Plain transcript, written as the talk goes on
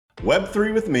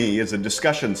Web3 with Me is a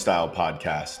discussion-style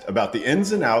podcast about the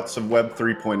ins and outs of Web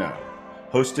 3.0,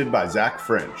 hosted by Zach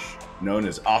French, known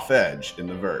as Off Edge in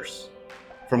the verse.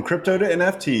 From crypto to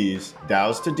NFTs,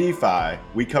 DAOs to DeFi,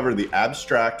 we cover the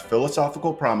abstract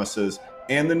philosophical promises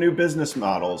and the new business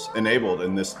models enabled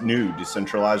in this new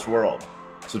decentralized world.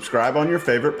 Subscribe on your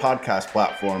favorite podcast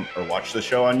platform or watch the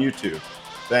show on YouTube.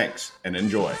 Thanks and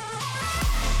enjoy.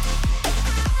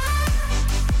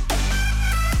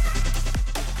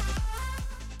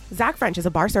 Zach French is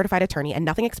a bar-certified attorney, and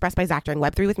nothing expressed by Zach during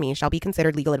Web3 with Me shall be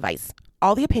considered legal advice.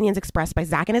 All the opinions expressed by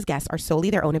Zach and his guests are solely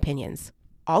their own opinions.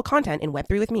 All content in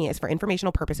Web3 with Me is for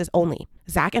informational purposes only.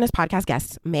 Zach and his podcast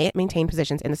guests may maintain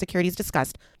positions in the securities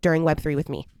discussed during Web3 with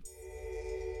Me.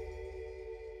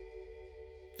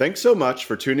 Thanks so much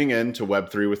for tuning in to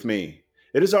Web3 with Me.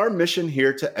 It is our mission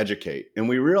here to educate, and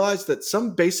we realize that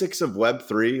some basics of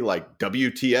Web3, like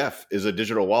WTF is a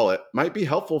digital wallet, might be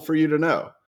helpful for you to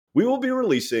know. We will be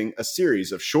releasing a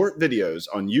series of short videos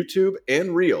on YouTube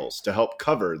and Reels to help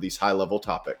cover these high-level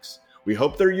topics. We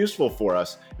hope they're useful for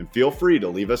us, and feel free to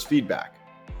leave us feedback.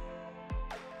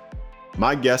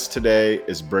 My guest today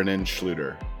is Brennan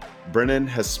Schluter. Brennan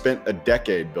has spent a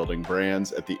decade building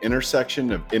brands at the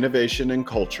intersection of innovation and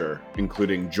culture,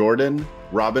 including Jordan,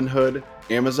 Robinhood,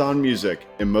 Amazon Music,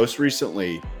 and most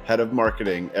recently, head of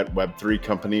marketing at Web3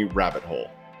 company Rabbit Hole.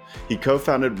 He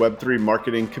co-founded Web3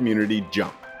 marketing community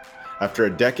Jump. After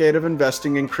a decade of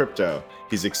investing in crypto,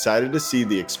 he's excited to see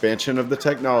the expansion of the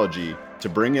technology to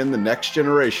bring in the next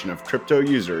generation of crypto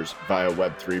users via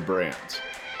Web3 brands.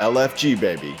 LFG,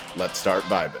 baby. Let's start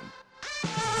vibing.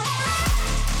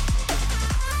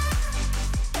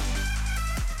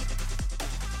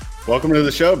 Welcome to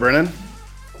the show, Brennan.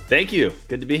 Thank you.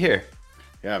 Good to be here.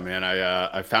 Yeah, man.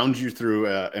 I found you through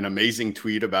an amazing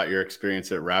tweet about your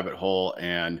experience at Rabbit Hole,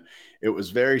 and it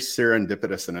was very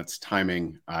serendipitous in its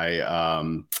timing. I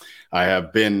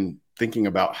have been thinking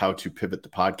about how to pivot the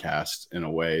podcast in a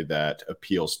way that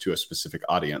appeals to a specific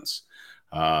audience.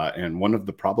 And one of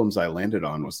the problems I landed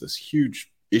on was this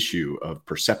huge issue of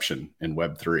perception in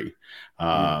Web3.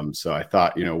 So I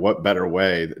thought, what better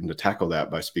way than to tackle that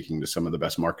by speaking to some of the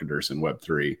best marketers in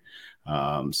Web3.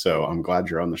 So I'm glad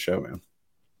you're on the show, man.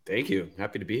 Thank you.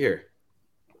 Happy to be here.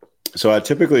 So I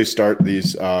typically start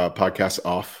these podcasts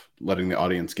off letting the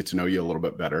audience get to know you a little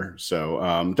bit better. So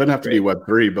doesn't have to be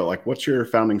Web3, but what's your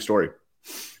founding story?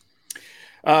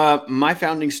 My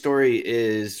founding story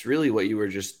is really what you were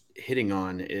just hitting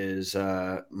on, is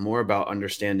more about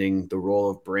understanding the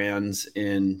role of brands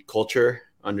in culture,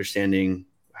 understanding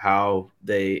how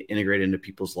they integrate into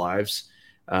people's lives.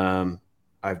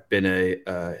 I've been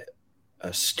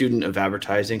a student of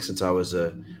advertising since I was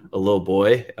a little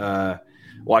boy,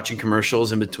 watching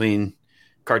commercials in between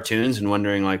cartoons and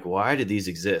wondering, why do these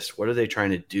exist? What are they trying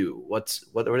to do? What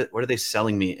are they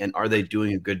selling me? And are they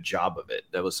doing a good job of it?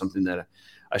 That was something that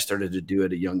I started to do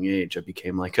at a young age. I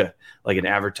became like an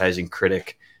advertising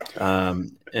critic.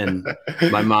 And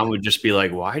my mom would just be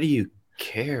like, why do you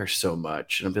care so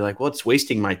much? And I'd be like, well, it's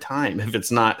wasting my time if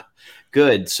it's not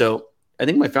good. So I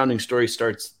think my founding story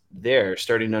starts there,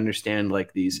 starting to understand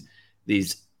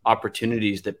these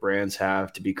opportunities that brands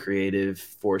have to be creative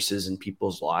forces in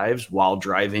people's lives while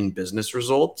driving business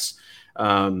results.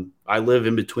 I live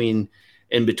in between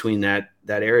that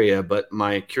area, but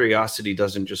my curiosity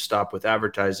doesn't just stop with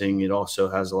advertising. It also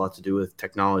has a lot to do with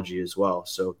technology as well.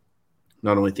 So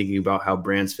not only thinking about how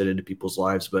brands fit into people's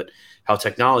lives, but how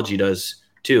technology does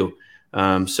too.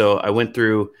 So I went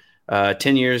through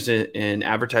 10 years in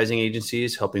advertising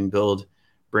agencies, helping build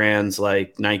brands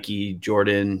like Nike,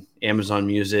 Jordan, Amazon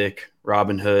Music,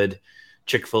 Robinhood,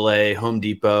 Chick-fil-A, Home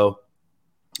Depot.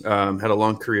 Had a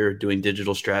long career doing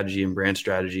digital strategy and brand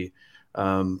strategy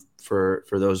for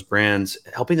those brands,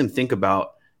 helping them think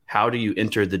about how do you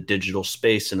enter the digital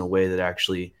space in a way that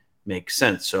actually makes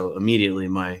sense. So immediately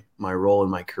my role in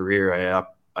my career, I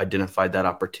identified that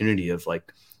opportunity of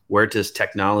where does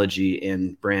technology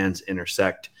and brands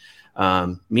intersect?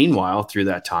 Meanwhile, through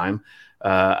that time,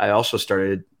 I also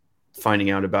started finding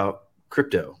out about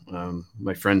crypto.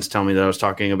 My friends tell me that I was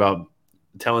telling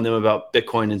them about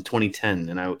Bitcoin in 2010,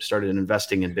 and I started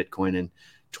investing in Bitcoin in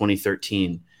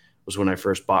 2013 was when I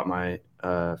first bought my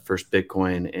first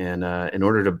Bitcoin. And in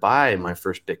order to buy my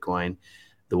first Bitcoin,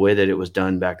 the way that it was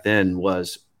done back then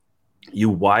was you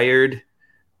wired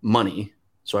money.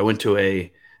 So I went to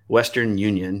a Western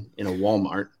Union in a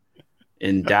Walmart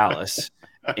in Dallas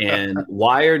and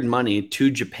wired money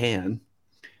to Japan.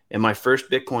 And my first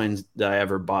Bitcoins that I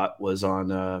ever bought was on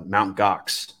Mt.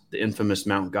 Gox, the infamous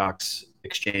Mt. Gox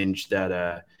exchange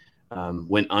that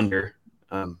went under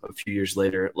a few years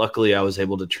later. Luckily, I was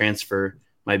able to transfer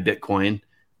my Bitcoin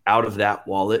out of that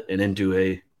wallet and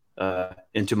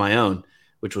into my own,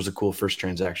 which was a cool first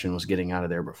transaction, was getting out of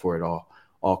there before it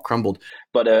all crumbled.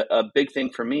 But a big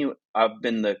thing for me, I've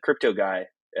been the crypto guy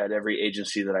at every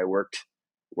agency that I worked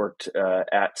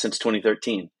at since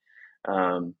 2013.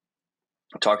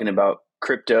 Talking about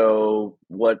crypto,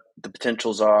 what the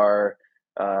potentials are,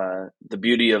 the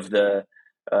beauty of the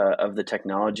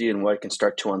technology and what it can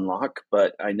start to unlock.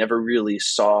 But I never really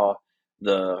saw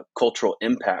the cultural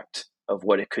impact of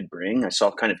what it could bring. I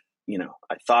saw kind of,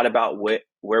 I thought about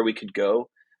where we could go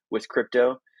with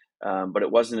crypto, but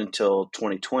it wasn't until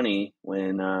 2020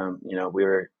 when, we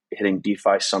were hitting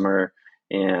DeFi summer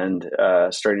and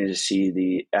starting to see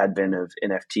the advent of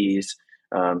NFTs,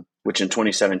 which in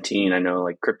 2017, I know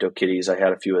like CryptoKitties, I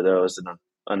had a few of those and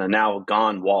on a now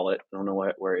gone wallet. I don't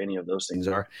know where any of those things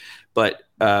are, but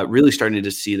really starting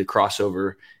to see the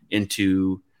crossover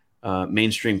into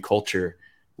mainstream culture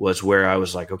was where I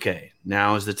was like, okay,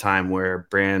 now is the time where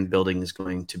brand building is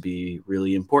going to be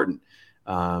really important.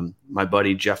 My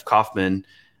buddy Jeff Kaufman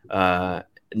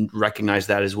recognized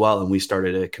that as well, and we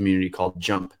started a community called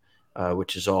Jump,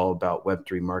 which is all about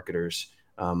Web3 marketers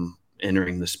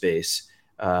entering the space.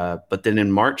 But then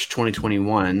in March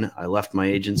 2021, I left my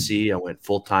agency. I went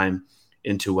full-time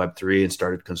into Web3 and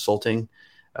started consulting,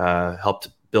 helped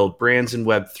build brands in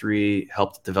Web3,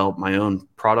 helped develop my own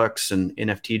products and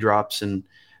NFT drops, and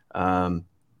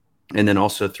then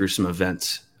also through some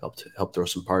events, helped throw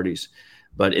some parties.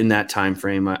 But in that time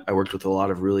frame, I worked with a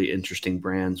lot of really interesting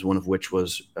brands, one of which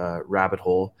was Rabbit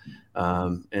Hole,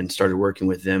 and started working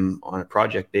with them on a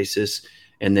project basis.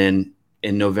 And then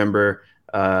in November,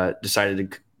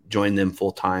 decided to join them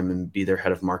full time and be their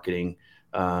head of marketing,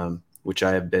 which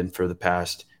I have been for the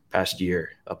past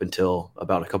year up until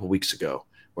about a couple of weeks ago,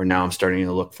 where now I'm starting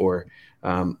to look for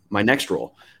my next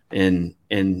role in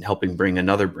helping bring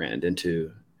another brand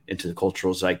into the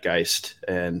cultural zeitgeist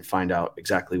and find out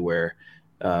exactly where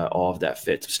all of that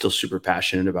fits. I'm still super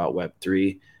passionate about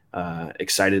Web3,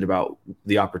 excited about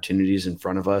the opportunities in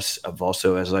front of us. I've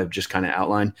also, as I've just kind of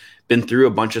outlined, been through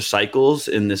a bunch of cycles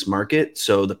in this market.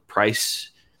 So the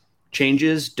price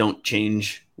changes don't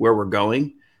change where we're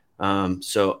going.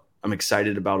 So I'm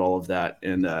excited about all of that.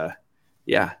 And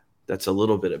that's a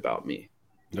little bit about me.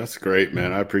 That's great,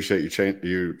 man. I appreciate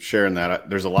you sharing that.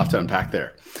 There's a lot to unpack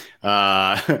there.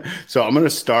 So I'm going to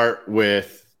start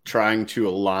with trying to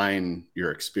align your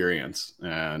experience.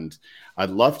 And I'd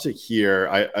love to hear,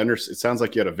 it sounds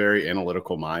like you had a very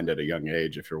analytical mind at a young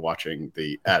age if you're watching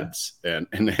the ads and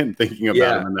thinking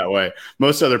about them in that way.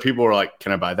 Most other people are like,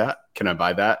 can I buy that? Can I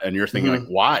buy that? And you're thinking like,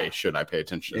 why should I pay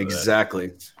attention to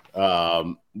exactly.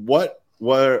 that? What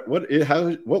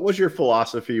was your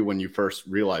philosophy when you first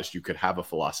realized you could have a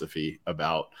philosophy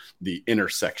about the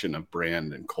intersection of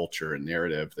brand and culture and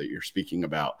narrative that you're speaking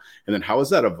about? And then how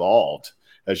has that evolved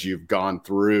as you've gone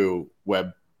through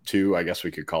Web 2, I guess we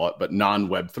could call it, but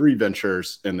non-Web 3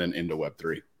 ventures and then into Web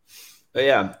 3?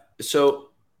 Yeah. So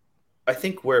I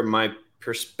think where my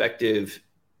perspective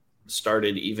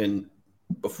started even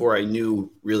before I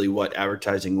knew really what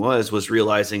advertising was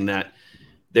realizing that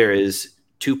there is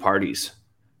two parties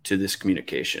to this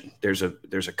communication. There's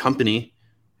a company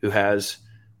who has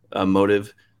a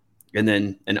motive, and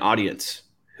then an audience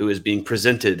who is being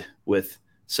presented with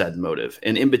said motive.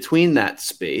 And in between that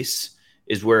space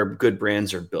is where good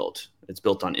brands are built. It's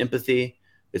built on empathy.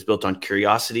 It's built on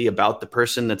curiosity about the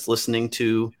person that's listening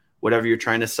to whatever you're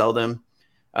trying to sell them.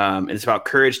 And it's about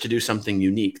courage to do something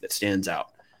unique that stands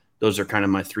out. Those are kind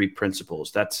of my three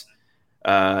principles. That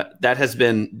has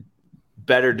been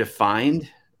better defined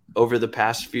over the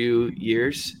past few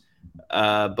years,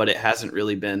 but it hasn't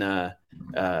really been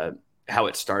how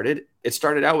it started. It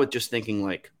started out with just thinking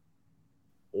like,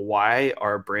 why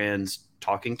are brands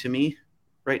talking to me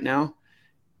right now?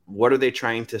 What are they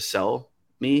trying to sell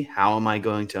me? How am I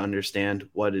going to understand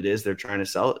what it is they're trying to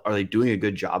sell? Are they doing a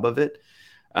good job of it?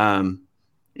 And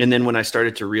then when I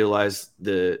started to realize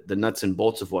the nuts and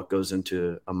bolts of what goes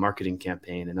into a marketing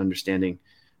campaign and understanding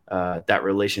that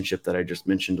relationship that I just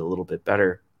mentioned a little bit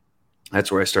better, that's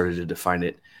where I started to define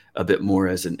it a bit more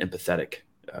as an empathetic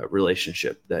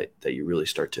relationship that you really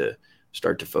start to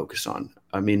focus on.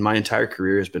 I mean, my entire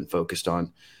career has been focused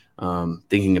on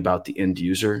thinking about the end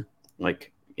user.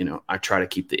 Like, I try to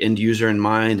keep the end user in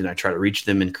mind and I try to reach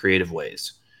them in creative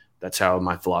ways. That's how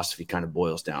my philosophy kind of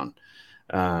boils down.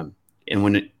 And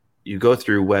when you go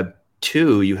through Web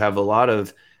 2, you have a lot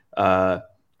of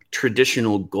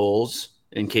traditional goals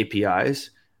and KPIs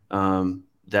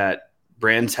that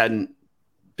brands hadn't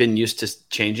been used to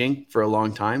changing for a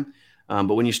long time.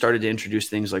 But when you started to introduce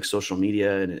things like social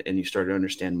media and you started to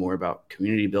understand more about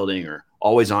community building or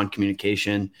always on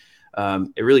communication,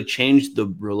 It really changed the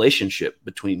relationship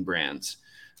between brands.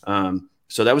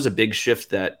 So that was a big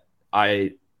shift that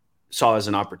I saw as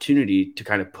an opportunity to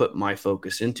kind of put my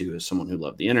focus into as someone who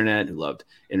loved the internet, who loved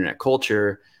internet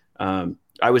culture.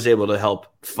 I was able to help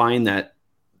find that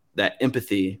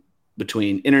empathy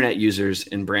between internet users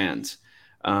and brands.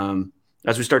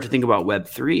 As we start to think about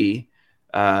Web3,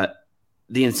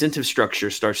 the incentive structure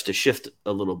starts to shift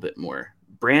a little bit more.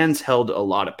 Brands held a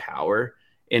lot of power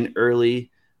in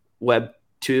early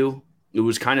Web2. It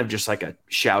was kind of just like a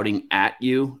shouting at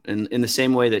you. And in the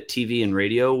same way that TV and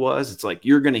radio was, it's like,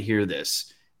 you're going to hear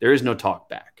this. There is no talk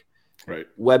back. Right.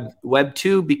 Web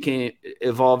 2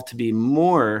 evolved to be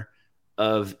more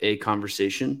of a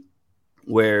conversation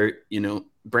where,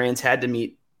 brands had to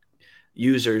meet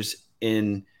users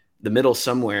in the middle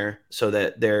somewhere so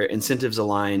that their incentives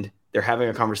aligned. They're having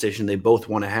a conversation they both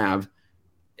want to have,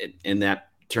 and that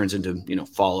turns into,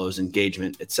 follows,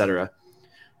 engagement, etc.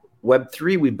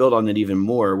 Web3, we build on it even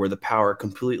more, where the power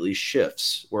completely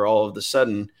shifts, where all of a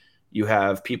sudden you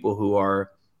have people who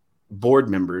are board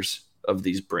members of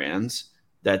these brands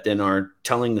that then are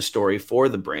telling the story for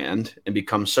the brand and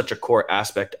become such a core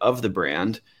aspect of the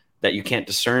brand that you can't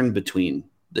discern between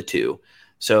the two.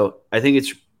 So I think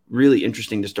it's really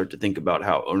interesting to start to think about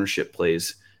how ownership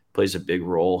plays a big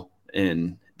role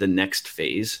in the next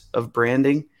phase of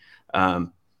branding.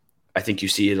 I think you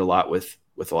see it a lot with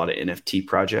a lot of NFT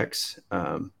projects,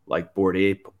 like Bored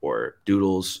Ape or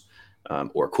Doodles,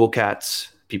 or Cool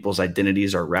Cats. People's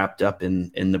identities are wrapped up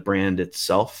in the brand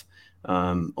itself,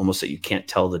 almost that you can't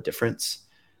tell the difference.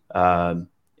 And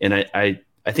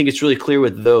I think it's really clear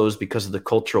with those because of the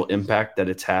cultural impact that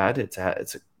it's had.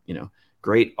 It's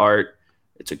great art.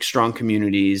 It's like strong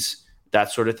communities,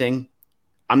 that sort of thing.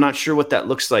 I'm not sure what that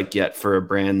looks like yet for a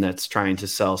brand that's trying to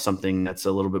sell something that's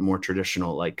a little bit more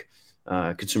traditional, like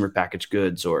consumer packaged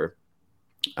goods or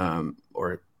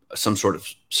some sort of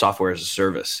software as a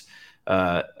service.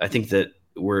 I think that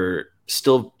we're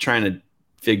still trying to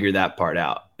figure that part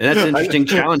out. And that's an interesting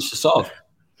challenge to solve.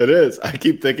 It is. I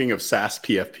keep thinking of SaaS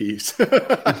PFPs.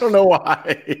 I don't know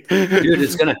why.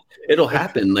 Dude, it'll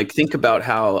happen. Like, think about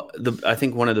how I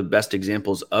think one of the best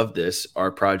examples of this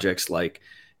are projects like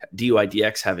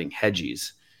DYDX having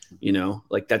hedgies,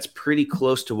 like that's pretty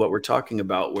close to what we're talking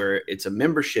about, where it's a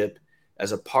membership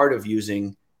as a part of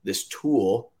using this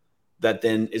tool that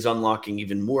then is unlocking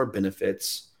even more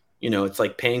benefits. It's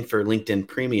like paying for LinkedIn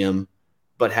Premium,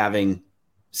 but having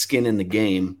skin in the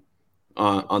game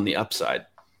on the upside.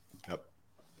 Yep.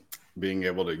 Being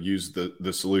able to use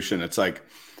the solution. It's like,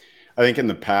 I think in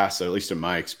the past, at least in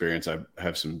my experience, I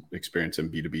have some experience in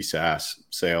B2B SaaS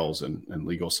sales and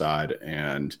legal side.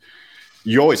 And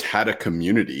you always had a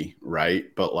community, right?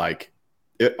 But like,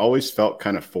 it always felt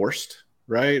kind of forced,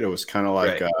 right? It was kind of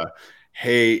like, right.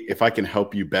 Hey, if I can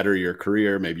help you better your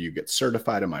career, maybe you get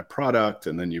certified in my product,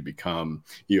 and then you become,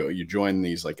 you join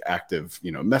these like active,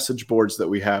 message boards that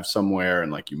we have somewhere,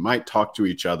 and like you might talk to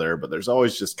each other, but there's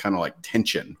always just kind of like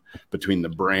tension between the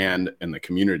brand and the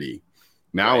community.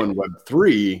 Now in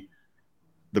Web3,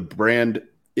 the brand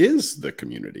is the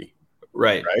community.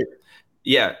 Right. Right.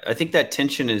 Yeah. I think that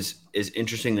tension is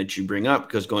interesting that you bring up,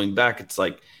 because going back, it's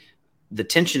like the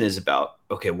tension is about,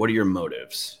 okay, what are your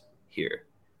motives here?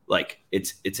 Like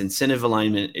it's incentive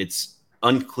alignment. It's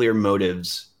unclear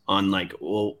motives on like,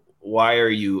 well, why are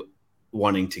you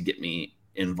wanting to get me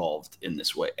involved in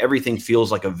this way? Everything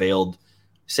feels like a veiled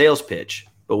sales pitch.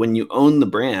 But when you own the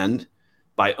brand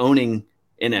by owning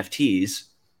NFTs,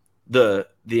 the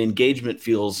engagement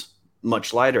feels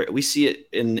much lighter. We see it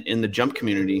in the Jump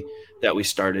community that we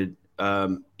started,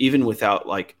 even without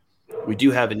like, we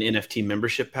do have an NFT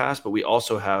membership pass, but we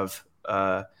also have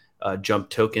a Jump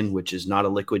token, which is not a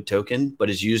liquid token, but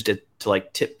is used to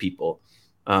like tip people.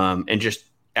 And just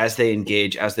as they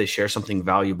engage, as they share something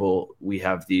valuable, we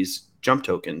have these Jump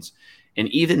tokens. And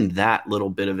even that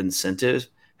little bit of incentive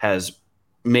has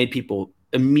made people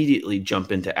immediately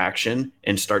jump into action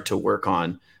and start to work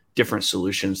on different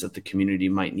solutions that the community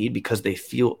might need, because they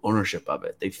feel ownership of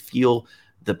it. They feel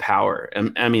the power.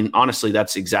 And I mean, honestly,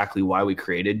 that's exactly why we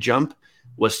created Jump,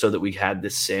 was so that we had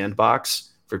this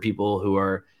sandbox for people who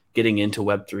are getting into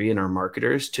Web3 and our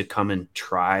marketers to come and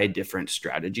try different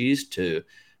strategies to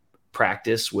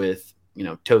practice with,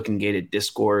 token gated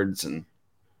discords and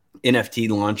NFT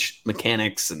launch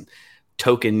mechanics and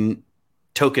tokenomics,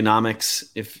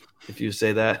 if you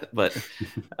say that. But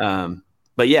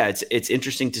yeah, it's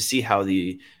interesting to see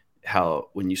how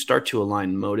when you start to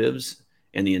align motives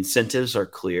and the incentives are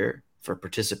clear for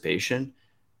participation,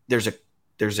 there's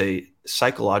a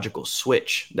psychological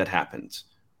switch that happens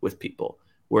with people,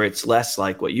 where it's less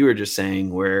like what you were just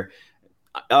saying, where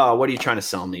what are you trying to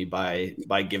sell me by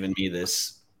giving me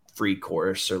this free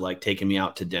course or like taking me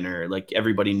out to dinner? Like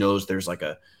everybody knows there's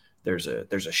a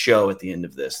show at the end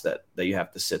of this that you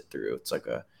have to sit through. It's like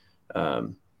the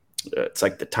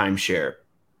timeshare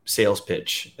sales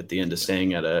pitch at the end of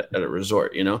staying at a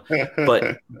resort, you know.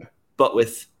 But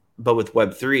with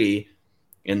Web3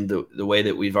 and the way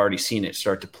that we've already seen it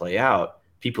start to play out,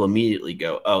 people immediately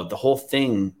go, oh, the whole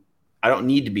thing, I don't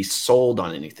need to be sold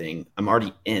on anything. I'm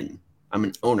already in. I'm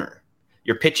an owner.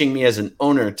 You're pitching me as an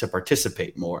owner to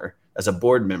participate more, as a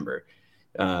board member,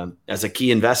 as a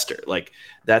key investor. Like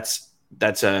that's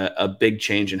a big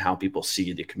change in how people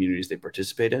see the communities they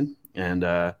participate in.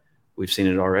 And we've seen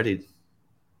it already.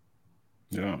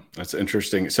 Yeah, that's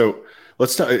interesting. So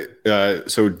let's talk.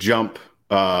 So Jump,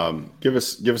 give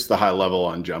us the high level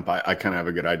on Jump. I kind of have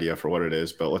a good idea for what it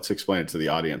is, but let's explain it to the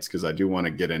audience because I do want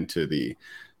to get into the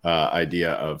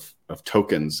idea of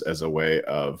tokens as a way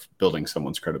of building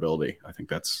someone's credibility. I think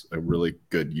that's a really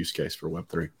good use case for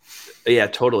Web3. Yeah,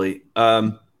 totally.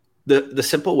 The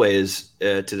simple way is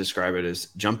to describe it is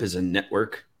Jump is a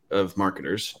network of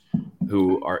marketers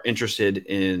who are interested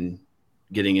in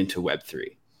getting into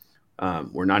Web3.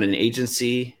 We're not an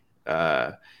agency.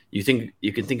 You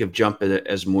can think of Jump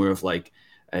as more of like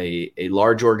a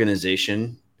large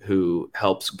organization who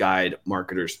helps guide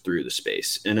marketers through the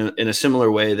space in a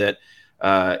similar way that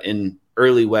in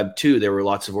early Web 2, there were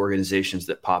lots of organizations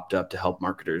that popped up to help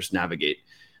marketers navigate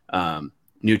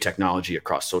new technology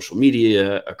across social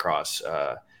media, across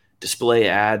display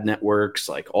ad networks,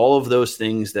 like all of those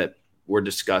things that were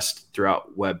discussed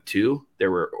throughout Web 2. There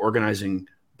were organizing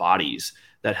bodies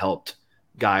that helped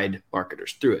guide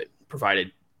marketers through it,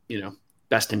 provided,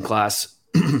 best in class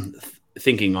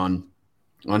thinking on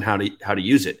how to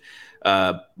use it.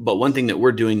 But one thing that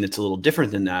we're doing that's a little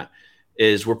different than that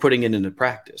is we're putting it into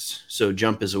practice. So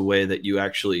Jump is a way that you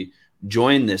actually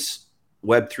join this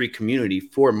Web3 community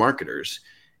for marketers,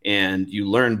 and you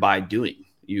learn by doing.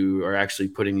 You are actually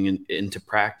putting into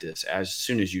practice as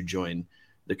soon as you join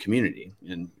the community.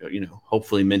 And,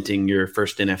 hopefully minting your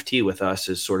first NFT with us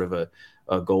is sort of a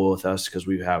goal with us, because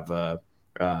we have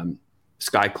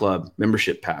Sky Club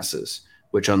membership passes,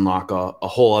 which unlock a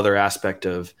whole other aspect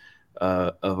of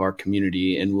our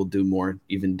community, and we'll do more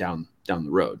even down the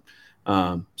road.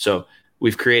 So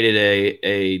we've created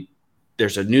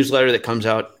there's a newsletter that comes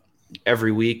out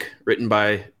every week written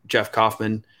by Jeff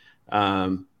Kaufman,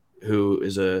 who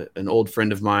is an old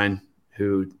friend of mine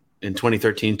who in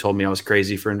 2013 told me I was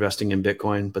crazy for investing in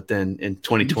Bitcoin. But then in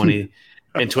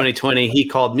 2020, he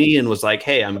called me and was like,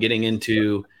 hey, I'm getting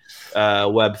into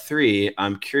Web3.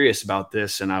 I'm curious about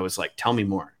this. And I was like, tell me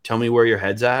more. Tell me where your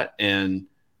head's at and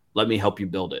let me help you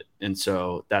build it. And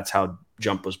so that's how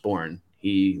Jump was born.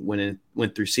 He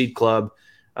went through Seed Club,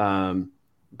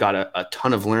 got a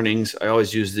ton of learnings. I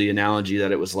always use the analogy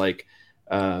that it was like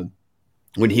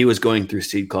when he was going through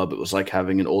Seed Club, it was like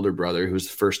having an older brother who was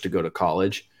the first to go to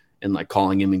college and like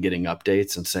calling him and getting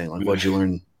updates and saying like, what'd you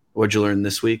learn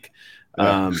this week?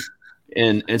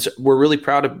 And so we're really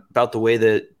proud about the way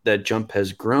that Jump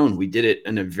has grown. We did it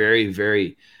in a very,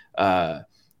 very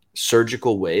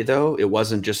surgical way, though. It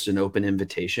wasn't just an open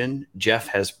invitation. Jeff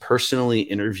has personally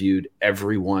interviewed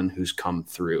everyone who's come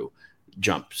through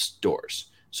Jump's doors.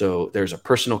 So there's a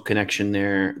personal connection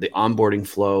there. The onboarding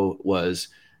flow was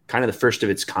kind of the first of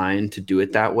its kind to do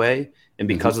it that way. And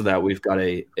because of that, we've got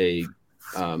a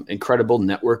incredible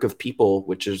network of people,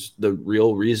 which is the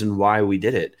real reason why we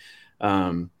did it,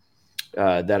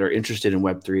 that are interested in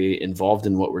Web3, involved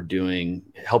in what we're doing,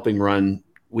 helping run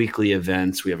weekly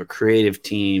events. We have a creative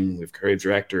team, we have a creative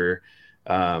director,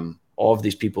 all of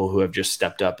these people who have just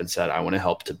stepped up and said, I want to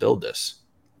help to build this.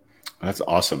 That's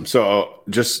awesome. So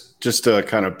just to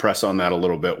kind of press on that a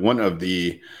little bit, one of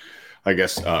the, I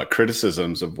guess,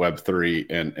 criticisms of Web3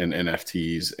 and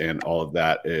NFTs and all of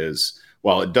that is,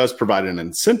 while it does provide an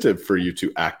incentive for you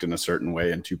to act in a certain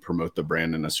way and to promote the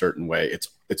brand in a certain way,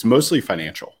 it's mostly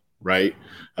financial, right?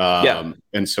 Yeah.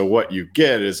 And so what you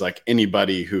get is like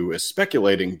anybody who is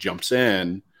speculating jumps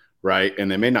in, right? And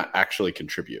they may not actually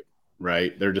contribute,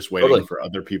 right? They're just waiting for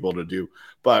other people to do.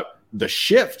 But the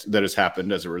shift that has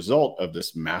happened as a result of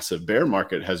this massive bear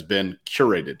market has been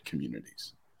curated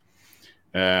communities.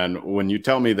 And when you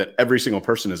tell me that every single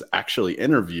person is actually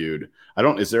interviewed,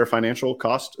 is there a financial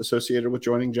cost associated with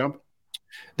joining Jump?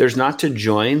 There's not to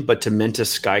join, but to mint a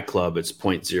Sky Club, it's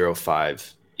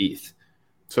 0.05 ETH.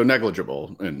 So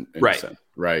negligible in right. a sense,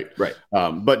 right? Right.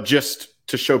 But just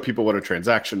to show people what a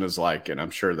transaction is like, and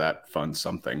I'm sure that funds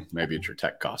something, maybe it's your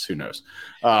tech costs, who knows?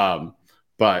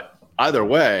 But either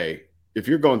way, if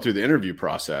you're going through the interview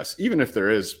process, even if there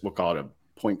is, we'll call it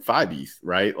a 0.5 ETH,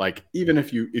 right? Like even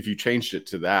if you changed it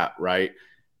to that, right?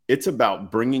 It's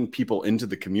about bringing people into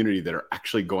the community that are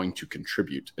actually going to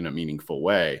contribute in a meaningful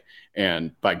way.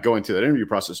 And by going through that interview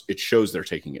process, it shows they're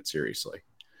taking it seriously.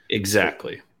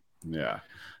 Exactly. Yeah.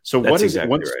 So That's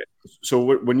exactly right.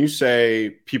 So when you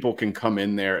say people can come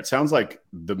in there, it sounds like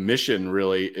the mission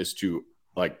really is to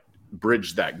like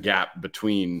bridge that gap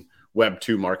between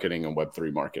Web2 marketing and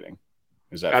Web3 marketing.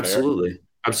 Is that Absolutely. fair?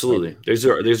 Absolutely.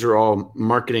 These are all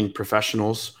marketing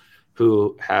professionals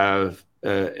who have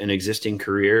an existing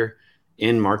career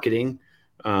in marketing,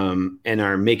 and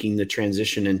are making the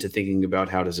transition into thinking about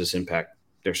how does this impact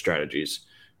their strategies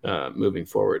moving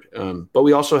forward. But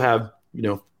we also have,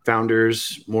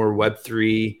 founders, more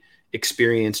Web3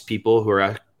 experienced people who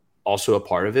are also a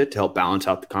part of it to help balance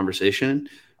out the conversation.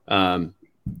 And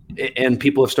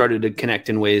people have started to connect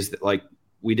in ways that like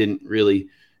we didn't really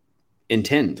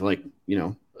intend, like,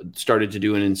 started to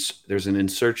do there's an in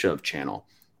search of channel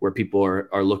where people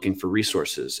are looking for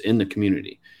resources in the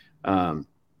community.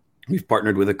 We've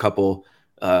partnered with a couple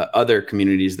other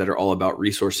communities that are all about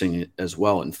resourcing it as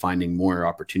well and finding more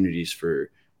opportunities for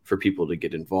people to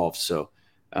get involved. So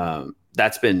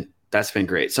that's been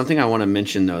great. Something I want to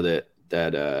mention though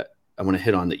that I want to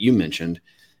hit on that you mentioned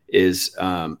is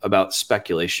about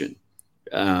speculation.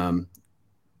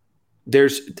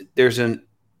 There's an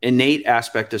innate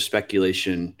aspect of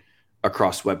speculation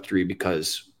across Web3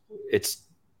 because it's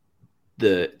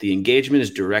the engagement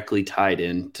is directly tied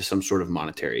in to some sort of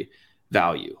monetary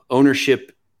value.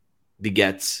 Ownership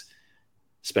begets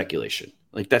speculation.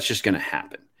 Like that's just going to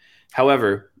happen.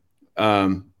 However,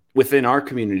 within our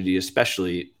community,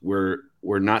 especially, we're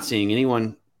not seeing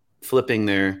anyone flipping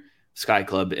their Sky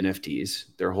Club NFTs.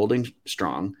 They're holding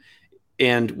strong.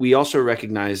 And we also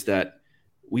recognize that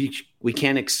we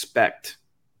can't expect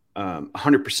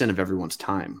 100% of everyone's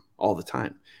time all the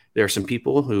time. There are some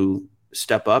people who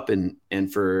step up and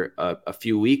for a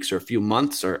few weeks or a few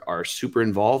months are super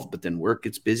involved, but then work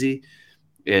gets busy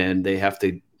and they have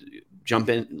to jump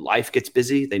in. Life gets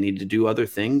busy. They need to do other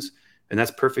things. And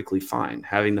that's perfectly fine.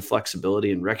 Having the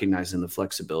flexibility and recognizing the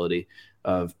flexibility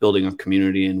of building a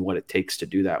community and what it takes to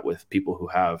do that with people who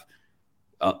have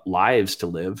lives to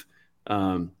live.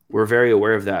 We're very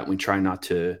aware of that. And we try not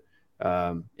to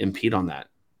impede on that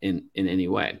in any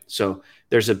way. So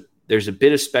there's a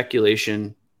bit of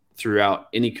speculation throughout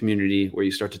any community where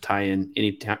you start to tie in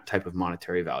any type of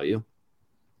monetary value.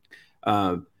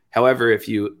 However, if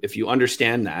you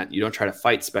understand that, you don't try to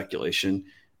fight speculation,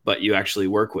 but you actually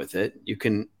work with it, you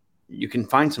can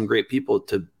find some great people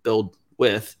to build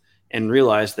with and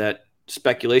realize that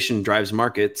speculation drives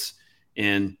markets,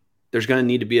 and there's going to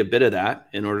need to be a bit of that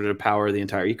in order to power the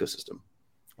entire ecosystem.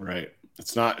 Right.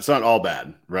 It's not all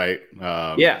bad, right?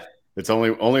 Yeah. It's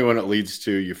only when it leads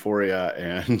to euphoria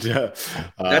and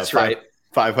that's right.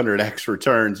 500x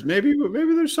returns. Maybe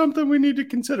there's something we need to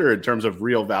consider in terms of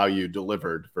real value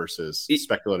delivered versus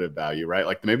speculative value, right?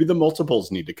 Like maybe the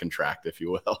multiples need to contract, if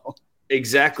you will.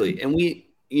 Exactly. And we,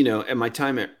 at my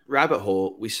time at Rabbit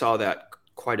Hole, we saw that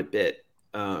quite a bit.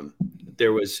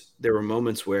 There were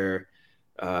moments where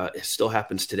it still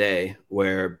happens today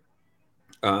where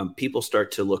people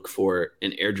start to look for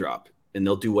an airdrop, and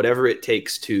they'll do whatever it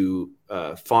takes to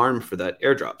farm for that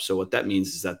airdrop. So what that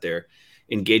means is that they're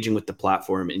engaging with the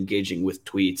platform, engaging with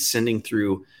tweets, sending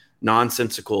through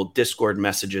nonsensical Discord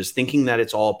messages, thinking that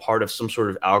it's all part of some sort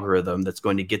of algorithm that's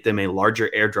going to get them a larger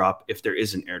airdrop if there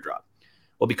is an airdrop.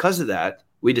 Well, because of that,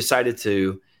 we decided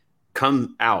to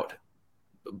come out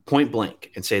point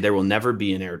blank and say there will never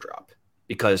be an airdrop,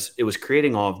 because it was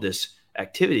creating all of this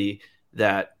activity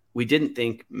that we didn't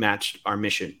think matched our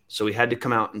mission. So we had to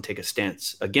come out and take a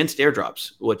stance against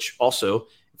airdrops, which also,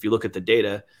 if you look at the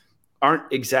data,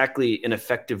 aren't exactly an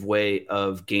effective way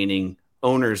of gaining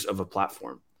owners of a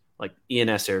platform. Like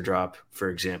ENS airdrop, for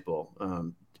example,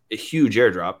 a huge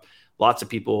airdrop. Lots of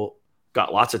people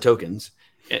got lots of tokens.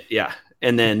 Yeah.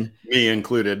 And then me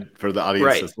included for the audience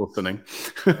right. that's listening.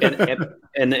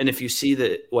 and if you see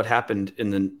that what happened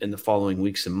in the following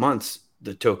weeks and months,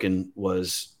 the token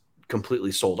was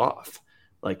completely sold off.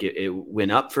 Like it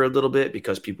went up for a little bit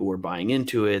because people were buying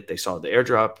into it. They saw the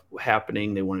airdrop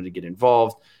happening. They wanted to get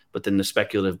involved, but then the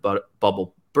speculative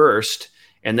bubble burst.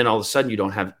 And then all of a sudden you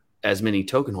don't have as many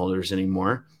token holders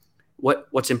anymore.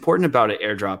 What's important about an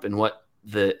airdrop and what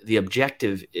the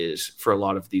objective is for a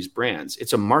lot of these brands,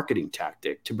 it's a marketing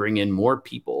tactic to bring in more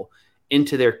people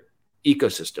into their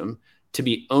ecosystem to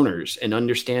be owners and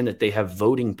understand that they have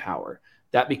voting power.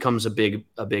 That becomes a big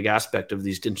aspect of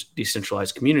these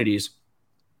decentralized communities,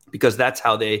 because that's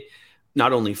how they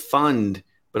not only fund,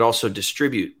 but also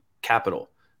distribute capital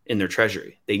in their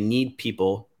treasury. They need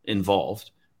people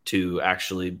involved to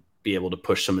actually be able to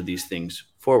push some of these things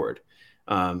forward.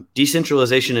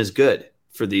 Decentralization is good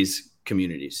for these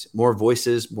communities. More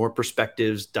voices, more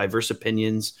perspectives, diverse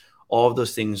opinions, all of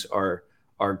those things are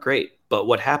great. But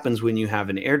what happens when you have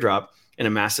an airdrop and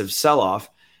a massive sell-off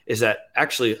is that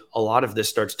actually a lot of this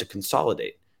starts to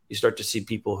consolidate. You start to see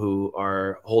people who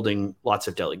are holding lots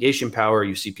of delegation power.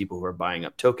 You see people who are buying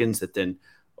up tokens that then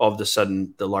all of a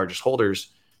sudden the largest holders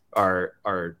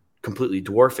are completely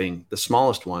dwarfing the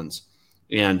smallest ones,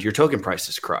 and your token price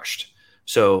is crushed.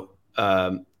 So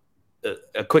a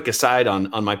quick aside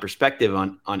on my perspective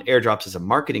on airdrops as a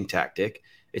marketing tactic,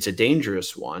 it's a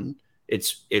dangerous one.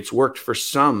 It's worked for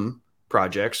some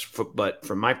projects, but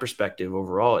from my perspective,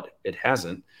 overall, it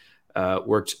hasn't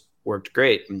worked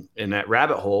great. And at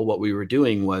Rabbit Hole, what we were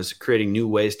doing was creating new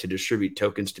ways to distribute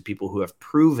tokens to people who have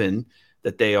proven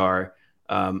that they are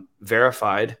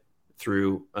verified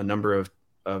through a number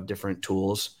of different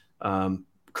tools,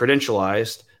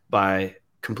 credentialized by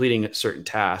completing certain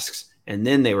tasks, and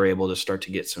then they were able to start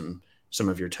to get some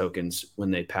of your tokens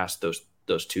when they passed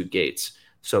those two gates.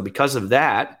 So because of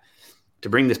that, to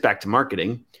bring this back to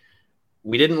marketing,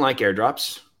 we didn't like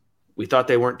airdrops. We thought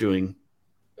they weren't doing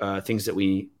things that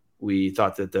we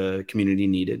thought that the community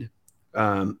needed.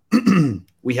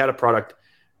 We had a product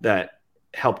that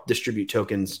helped distribute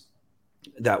tokens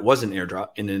that was an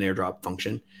airdrop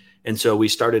function. And so we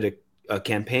started a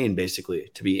campaign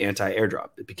basically to be anti-airdrop.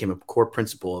 It became a core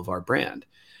principle of our brand.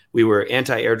 We were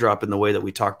anti-airdrop in the way that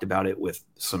we talked about it with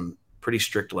some pretty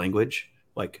strict language,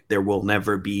 like there will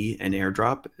never be an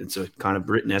airdrop. It's kind of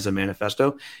written as a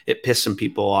manifesto. It pissed some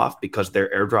people off because they're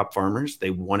airdrop farmers. They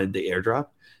wanted the airdrop.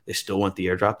 They still want the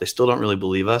airdrop. They still don't really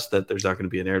believe us that there's not going to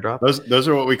be an airdrop. Those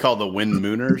are what we call the wind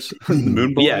mooners. The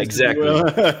moon boys. Yeah,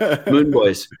 exactly. Moon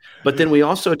boys. But then we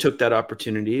also took that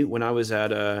opportunity when I was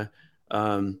at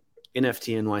NFT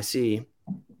NYC.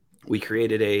 We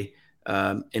created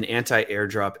an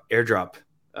anti-airdrop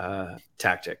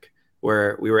tactic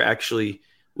where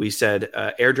we said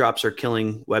airdrops are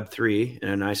killing Web3 in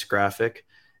a nice graphic.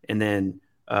 And then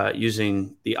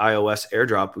using the iOS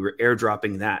airdrop, we were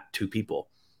airdropping that to people.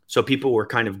 So people were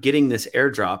kind of getting this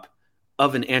airdrop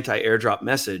of an anti-airdrop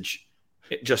message,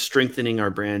 just strengthening our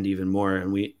brand even more.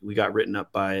 And we got written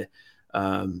up by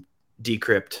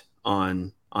Decrypt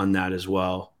on that as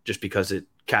well, just because it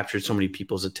captured so many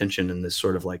people's attention in this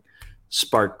sort of like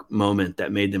spark moment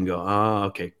that made them go, oh,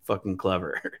 okay, fucking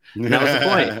clever. And that was the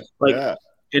point. Like, yeah.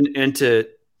 And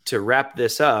to wrap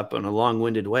this up in a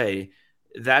long-winded way,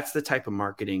 that's the type of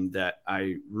marketing that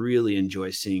I really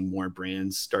enjoy seeing more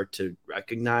brands start to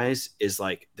recognize is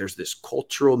like, there's this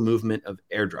cultural movement of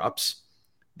airdrops.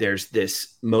 There's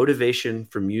this motivation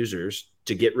from users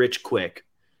to get rich quick.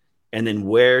 And then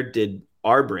where did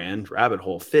our brand, Rabbit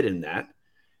Hole, fit in that?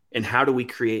 And how do we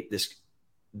create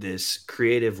this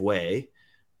creative way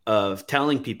of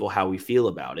telling people how we feel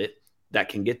about it that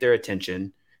can get their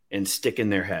attention and stick in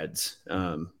their heads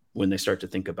when they start to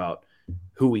think about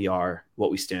who we are,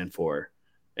 what we stand for.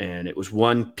 And it was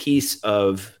one piece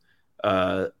of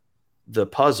the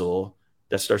puzzle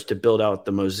that starts to build out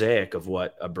the mosaic of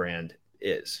what a brand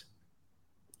is.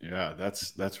 Yeah,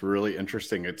 that's really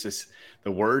interesting. It's just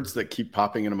the words that keep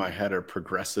popping into my head are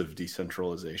progressive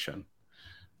decentralization.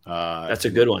 That's a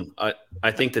good one.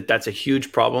 I think that's a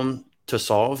huge problem to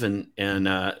solve, and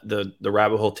the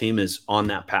Rabbit Hole team is on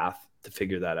that path to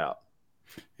figure that out.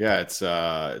 Yeah, it's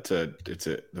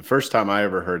the first time I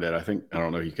ever heard it. I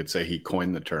don't know, you could say he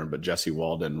coined the term, but Jesse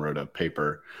Walden wrote a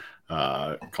paper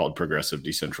called Progressive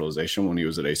Decentralization when he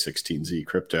was at A16Z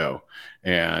Crypto,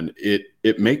 and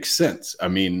it makes sense. I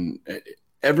mean,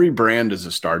 every brand is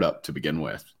a startup to begin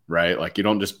with, right? Like you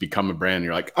don't just become a brand and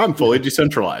you're like, I'm fully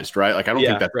decentralized, right? Like I don't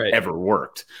think that ever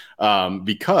worked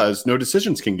because no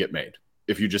decisions can get made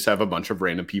if you just have a bunch of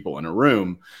random people in a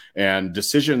room, and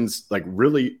decisions, like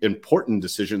really important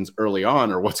decisions early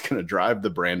on, are what's going to drive the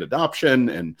brand adoption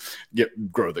and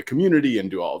grow the community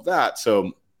and do all of that.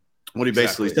 So what he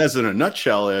basically says in a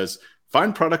nutshell is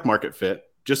find product market fit,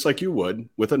 just like you would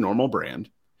with a normal brand.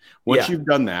 Once you've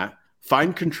done that,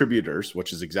 find contributors,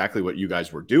 which is exactly what you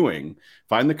guys were doing.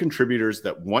 Find the contributors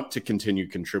that want to continue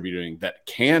contributing, that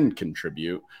can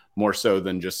contribute more so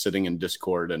than just sitting in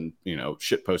Discord and,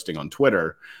 shit posting on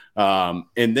Twitter.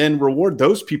 And then reward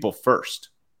those people first,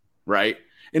 right?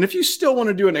 And if you still want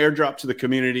to do an airdrop to the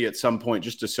community at some point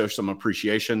just to show some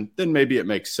appreciation, then maybe it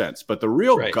makes sense. But the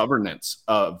real governance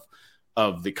of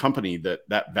the company,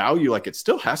 that value, like it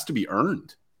still has to be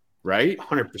earned, right?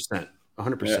 100%.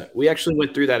 100%. Yeah. We actually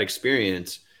went through that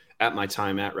experience at my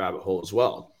time at Rabbit Hole as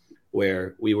well,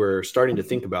 where we were starting to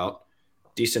think about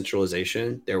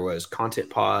decentralization. There was content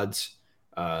pods.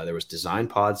 There was design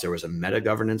pods. There was a meta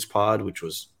governance pod, which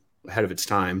was ahead of its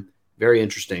time. Very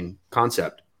interesting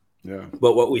concept. Yeah.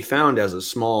 But what we found as a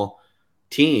small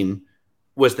team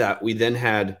was that we then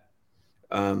had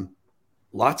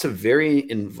lots of very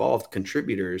involved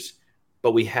contributors,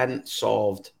 but we hadn't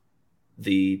solved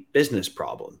the business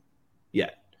problem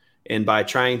yet. And by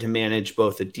trying to manage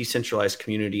both a decentralized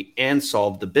community and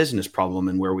solve the business problem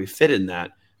and where we fit in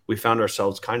that, we found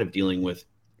ourselves kind of dealing with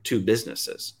two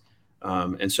businesses.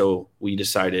 And so we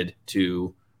decided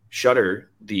to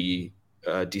shutter the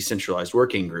decentralized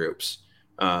working groups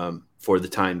for the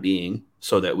time being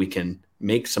so that we can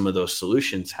make some of those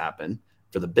solutions happen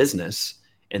for the business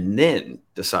and then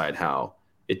decide how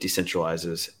it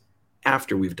decentralizes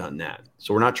after we've done that.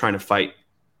 So we're not trying to fight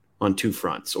on two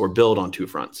fronts, or build on two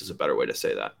fronts is a better way to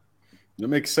say that. That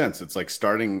makes sense. It's like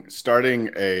starting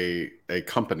a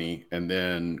company and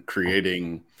then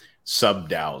creating sub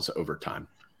DAOs over time.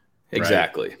 Right?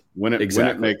 Exactly. When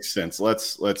it makes sense.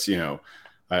 Let's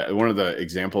one of the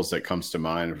examples that comes to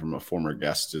mind from a former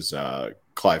guest is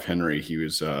Clive Henry.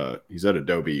 He's at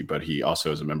Adobe, but he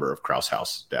also is a member of Krause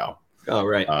House DAO. Oh,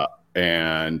 right.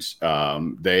 And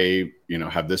they,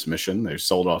 have this mission. They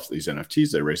sold off these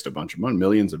NFTs. They raised a bunch of money,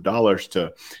 millions of dollars,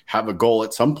 to have a goal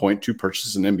at some point to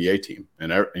purchase an NBA team.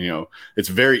 And, it's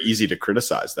very easy to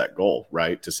criticize that goal,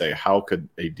 right? To say, how could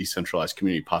a decentralized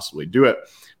community possibly do it?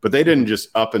 But they didn't just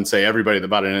up and say, everybody that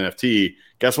bought an NFT,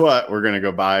 guess what? We're going to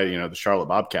go buy, the Charlotte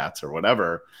Bobcats or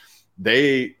whatever.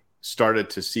 They started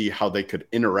to see how they could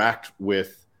interact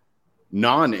with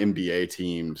non-NBA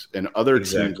teams and other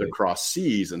teams across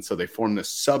seas. And so they formed this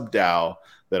sub-DAO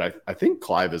that I think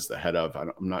Clive is the head of.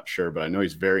 I'm not sure, but I know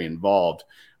he's very involved.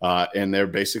 And they're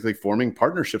basically forming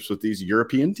partnerships with these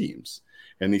European teams.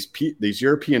 And these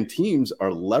European teams are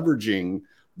leveraging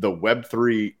the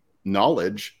Web3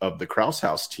 knowledge of the Krause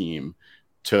House team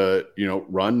to,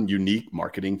 run unique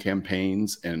marketing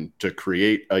campaigns and to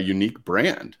create a unique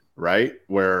brand, right?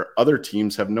 Where other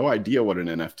teams have no idea what an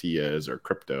NFT is, or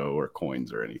crypto or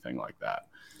coins or anything like that.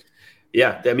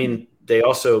 Yeah. I mean, they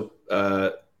also,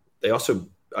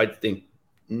 I think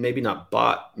maybe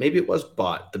it was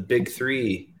bought the Big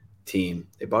Three team.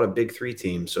 They bought a Big Three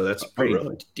team. So that's pretty,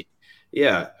 really?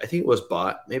 Yeah, I think it was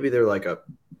bought. Maybe they're like a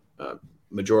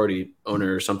majority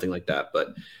owner or something like that.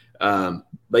 But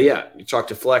yeah, you talk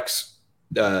to Flex,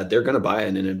 they're going to buy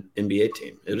an NBA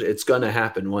team. It's going to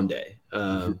happen one day.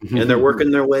 And they're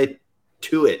working their way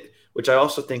to it, which I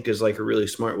also think is like a really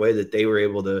smart way that they were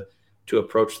able to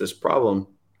approach this problem.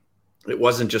 It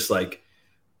wasn't just like,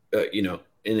 as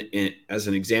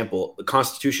an example, the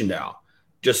Constitution DAO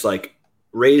just like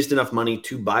raised enough money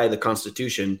to buy the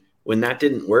Constitution. When that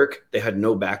didn't work, they had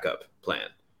no backup plan,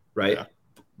 right? Yeah.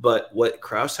 But what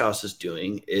Krause House is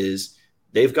doing is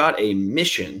they've got a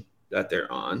mission that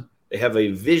they're on. They have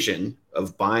a vision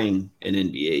of buying an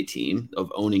NBA team,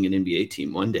 of owning an NBA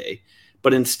team one day.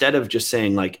 But instead of just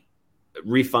saying like,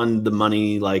 refund the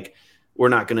money, like we're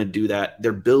not going to do that,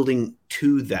 they're building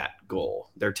to that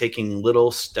goal. They're taking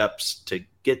little steps to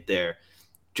get there,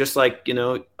 just like,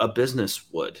 a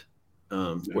business would.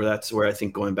 Where I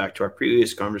think, going back to our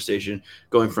previous conversation,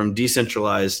 going from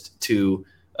decentralized to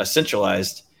a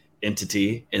centralized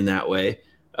entity in that way,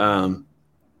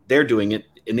 they're doing it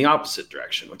in the opposite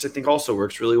direction, which I think also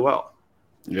works really well.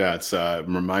 Yeah, it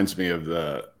reminds me of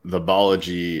the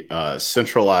Balaji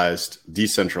centralized,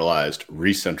 decentralized,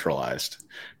 re-centralized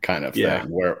kind of thing,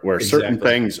 where certain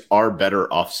things are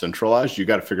better off centralized. You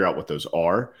got to figure out what those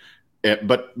are.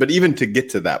 But even to get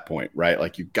to that point, right?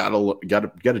 Like you got to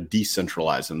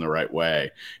decentralize in the right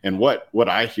way. And what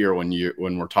I hear when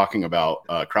we're talking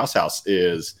about Krause House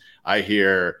is I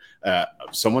hear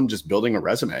someone just building a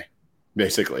resume,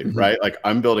 basically, right? Like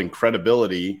I'm building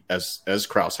credibility as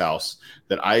Krause House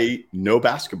that I know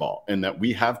basketball and that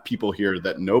we have people here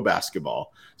that know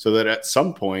basketball, so that at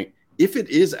some point, if it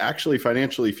is actually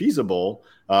financially feasible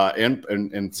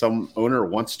and some owner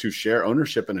wants to share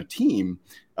ownership in a team,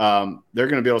 they're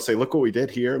going to be able to say, look what we did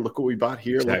here. Look what we bought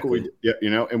here. Exactly. Look what we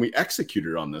did, and we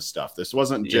executed on this stuff. This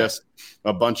wasn't just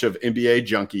a bunch of NBA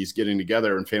junkies getting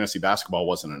together and fantasy basketball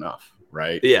wasn't enough,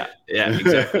 right? Yeah,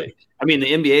 exactly. I mean,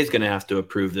 the NBA is going to have to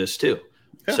approve this too.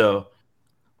 Yeah. So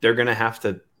they're going to have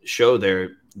to show their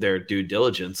due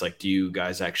diligence. Like, do you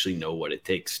guys actually know what it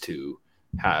takes to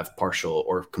have partial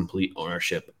or complete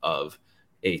ownership of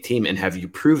a team? And have you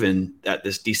proven that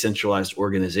this decentralized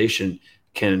organization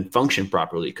can function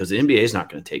properly? Because the NBA is not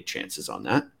going to take chances on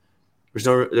that.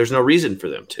 There's no reason for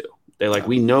them to. They're like,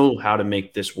 we know how to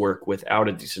make this work without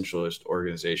a decentralized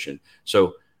organization.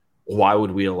 So why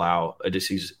would we allow a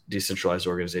decentralized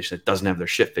organization that doesn't have their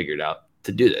shit figured out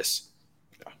to do this?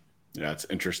 Yeah, it's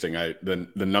interesting. The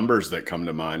numbers that come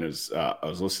to mind is I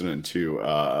was listening to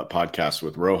a podcast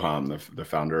with Roham, the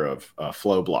founder of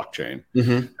Flow Blockchain,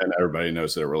 and everybody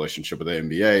knows their relationship with the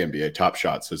NBA. Top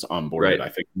Shots has onboarded, I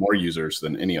think, more users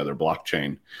than any other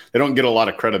blockchain. They don't get a lot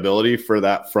of credibility for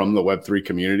that from the Web3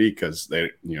 community because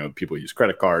people use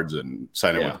credit cards and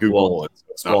sign in with Google.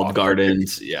 It's not walled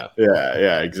gardens. Yeah,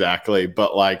 exactly.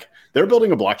 But like, they're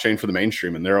building a blockchain for the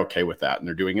mainstream and they're okay with that. And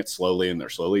they're doing it slowly and they're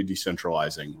slowly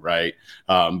decentralizing. Right.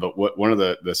 But one of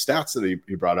the stats that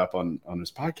he brought up on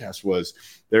his podcast was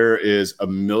there is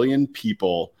 1 million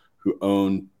people who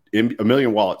own 1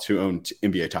 million wallets who own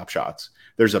NBA Top Shots.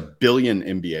 There's 1 billion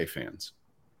NBA fans.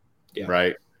 Yeah.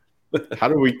 Right. How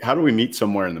do we meet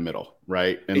somewhere in the middle?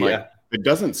 Right. And it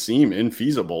doesn't seem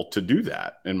infeasible to do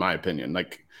that, in my opinion,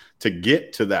 like to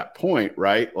get to that point.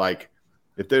 Right. Like,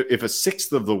 if a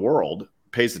sixth of the world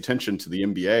pays attention to the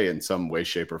NBA in some way,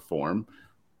 shape, or form,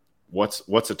 what's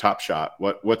a Top Shot?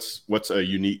 What's a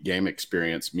unique game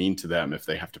experience mean to them if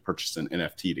they have to purchase an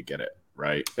NFT to get it?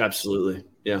 Right. Absolutely.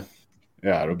 Yeah.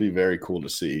 It'll be very cool to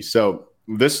see. So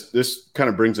this kind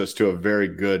of brings us to a very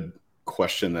good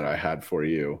question that I had for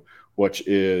you, which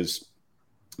is,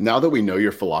 now that we know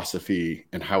your philosophy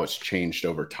and how it's changed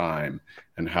over time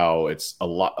and how it's a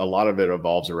lot of it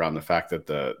evolves around the fact that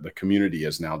the community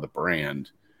is now the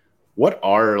brand, what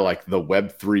are like the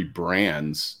Web3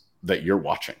 brands that you're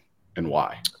watching and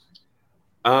why?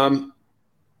 I'm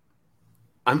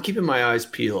keeping my eyes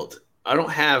peeled. I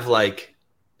don't have like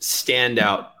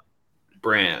standout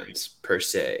brands per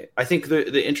se. I think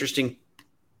the interesting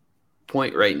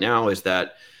point right now is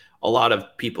that a lot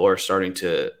of people are starting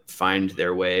to find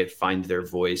their way, find their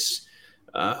voice,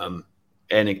 and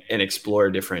explore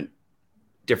different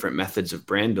methods of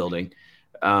brand building.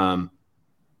 I'd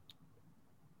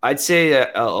say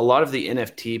that a lot of the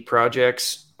NFT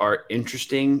projects are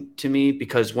interesting to me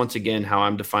because, once again, how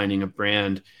I'm defining a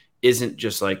brand isn't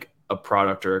just like a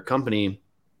product or a company.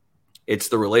 It's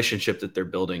the relationship that they're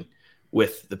building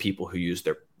with the people who use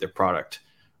their product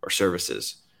or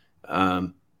services.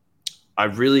 I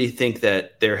really think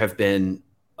that there have been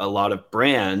a lot of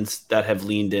brands that have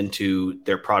leaned into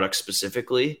their product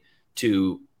specifically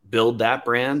to build that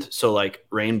brand. So like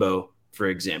Rainbow, for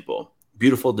example,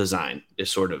 beautiful design is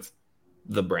sort of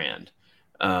the brand.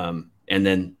 And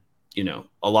then,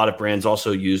 a lot of brands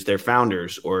also use their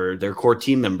founders or their core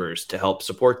team members to help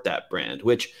support that brand,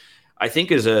 which I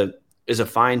think is a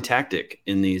fine tactic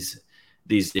in these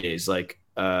days. Like,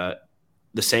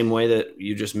 the same way that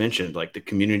you just mentioned, like the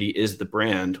community is the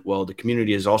brand. Well, the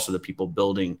community is also the people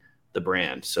building the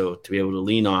brand. So to be able to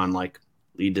lean on like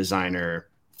lead designer,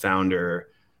 founder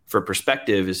for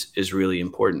perspective is really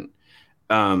important.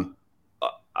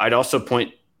 I'd also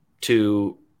point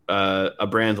to a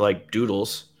brand like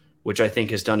Doodles, which I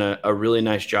think has done a really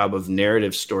nice job of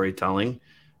narrative storytelling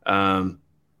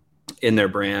in their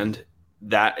brand.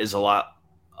 That is a lot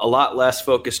less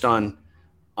focused on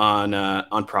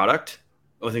product.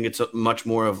 I think it's much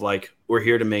more of like, we're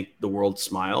here to make the world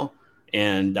smile.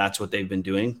 And that's what they've been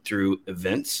doing through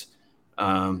events,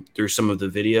 through some of the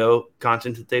video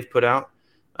content that they've put out,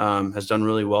 has done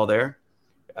really well there.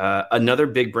 Another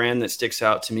big brand that sticks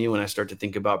out to me when I start to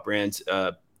think about brands,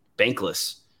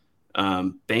 Bankless.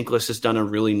 Bankless has done a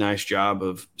really nice job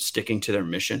of sticking to their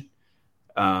mission,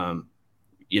 and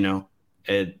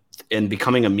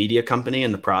becoming a media company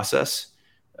in the process.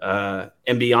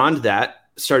 And beyond that,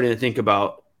 starting to think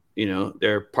about,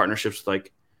 their partnerships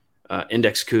like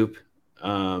Index Coop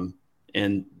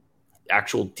and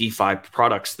actual DeFi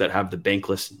products that have the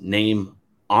Bankless name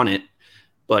on it.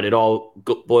 But it all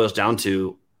boils down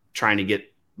to trying to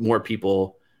get more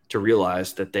people to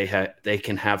realize that they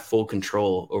can have full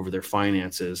control over their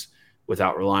finances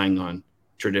without relying on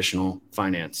traditional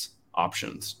finance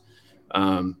options.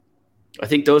 I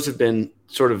think those have been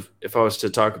sort of, if I was to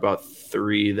talk about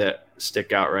 3 that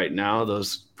stick out right now,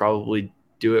 those probably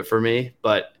do it for me.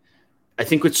 But I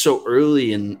think it's so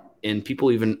early in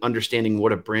people even understanding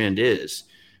what a brand is.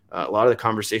 A lot of the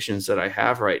conversations that I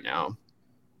have right now,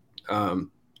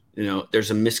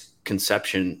 there's a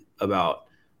misconception about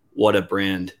what a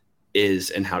brand is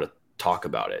and how to talk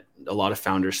about it. A lot of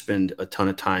founders spend a ton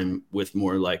of time with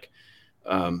more like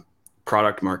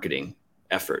product marketing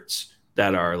efforts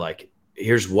that are like,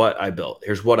 here's what I built.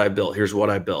 Here's what I built. Here's what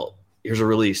I built. Here's a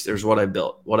release. There's what I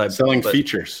built. Selling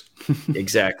features.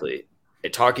 Exactly.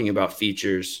 Talking about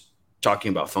features,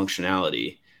 talking about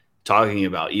functionality, talking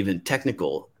about even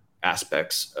technical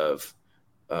aspects of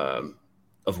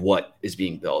what is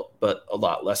being built, but a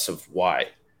lot less of why.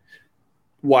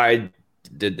 Why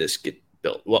did this get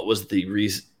built? What was the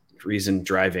reason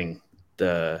driving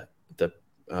the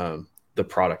the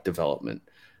product development?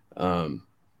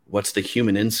 What's the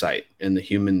human insight and the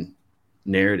human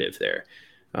narrative there?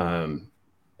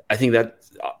 I think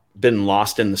that's been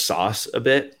lost in the sauce a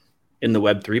bit in the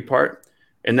Web3 part.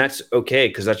 And that's okay,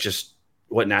 because that's just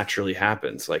what naturally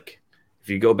happens. Like if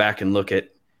you go back and look at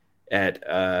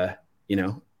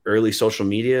early social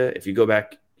media, if you go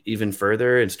back even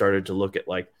further and started to look at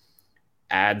like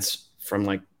ads from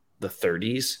like the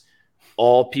 30s,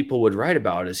 all people would write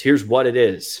about is here's what it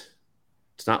is.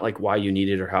 It's not like why you need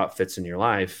it or how it fits in your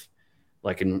life.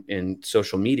 Like in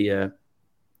social media,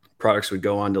 products would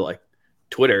go on to like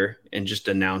Twitter and just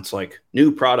announce like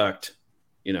new product.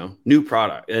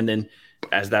 And then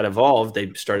as that evolved,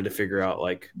 they started to figure out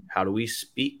like, how do we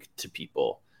speak to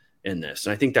people in this?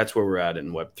 And I think that's where we're at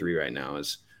in Web3 right now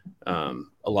is a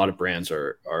lot of brands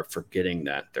are forgetting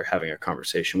that they're having a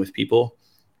conversation with people,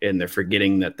 and they're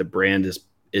forgetting that the brand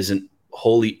isn't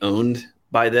wholly owned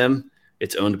by them.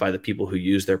 It's owned by the people who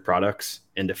use their products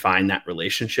and define that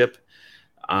relationship.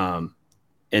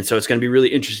 And so it's going to be really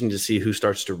interesting to see who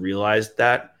starts to realize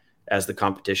that as the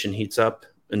competition heats up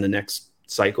in the next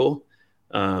cycle,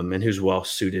 and who's well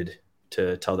suited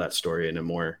to tell that story in a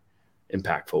more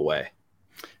impactful way.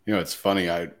 It's funny.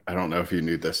 I don't know if you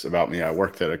knew this about me. I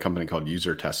worked at a company called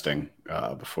User Testing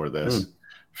before this.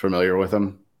 Familiar with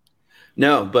them?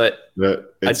 No, but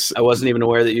I wasn't even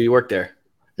aware that you worked there.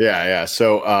 Yeah.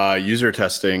 So user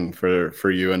testing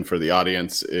for you and for the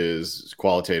audience is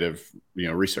qualitative,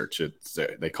 research.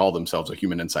 They call themselves a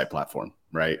human insight platform,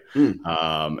 right?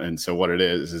 And so what it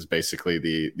is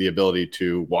basically the ability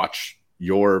to watch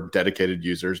your dedicated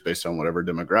users based on whatever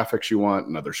demographics you want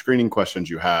and other screening questions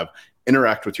you have,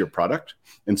 interact with your product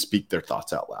and speak their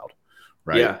thoughts out loud,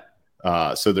 right? Yeah.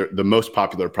 So the most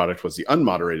popular product was the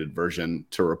unmoderated version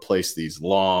to replace these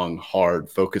long, hard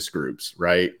focus groups,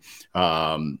 right?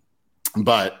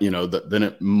 But then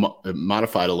it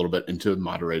modified a little bit into a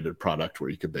moderated product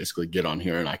where you could basically get on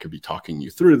here and I could be talking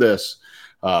you through this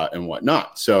and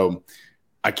whatnot. So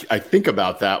I think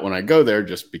about that when I go there,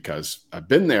 just because I've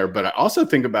been there. But I also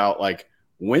think about like,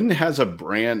 when has a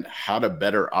brand had a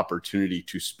better opportunity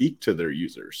to speak to their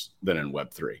users than in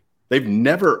Web3? They've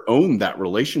never owned that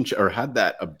relationship or had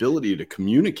that ability to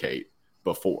communicate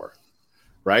before,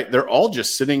 right? They're all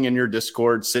just sitting in your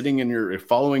Discord,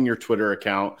 following your Twitter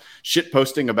account, shit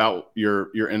posting about your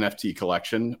NFT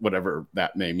collection, whatever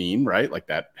that may mean, right? Like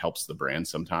that helps the brand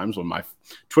sometimes. When my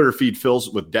Twitter feed fills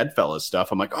with Deadfellas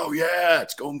stuff, I'm like, oh yeah,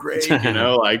 it's going great,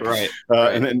 right.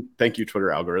 And then thank you,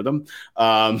 Twitter algorithm,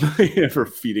 for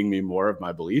feeding me more of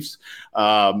my beliefs.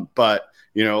 But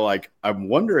I'm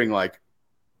wondering what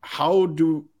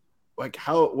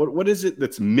is it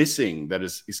that's missing that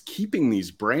is keeping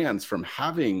these brands from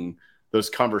having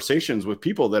those conversations with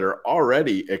people that are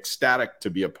already ecstatic to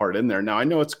be a part in there? Now, I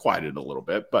know it's quieted a little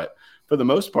bit, but for the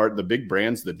most part, the big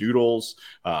brands, the Doodles,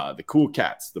 the Cool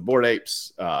Cats, the Bored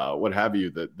Apes, what have you,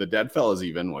 the Deadfellas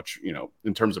even, which,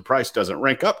 in terms of price doesn't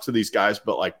rank up to these guys,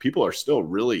 but like people are still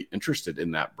really interested in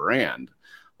that brand.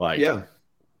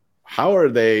 How are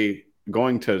they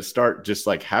going to start just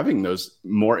like having those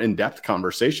more in-depth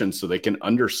conversations so they can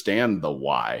understand the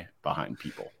why behind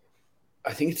people?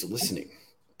 I think it's listening,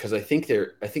 because I think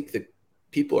the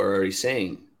people are already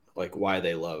saying like why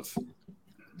they love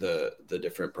the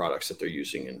different products that they're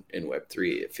using in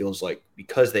Web3. It feels like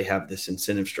because they have this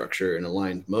incentive structure and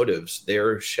aligned motives,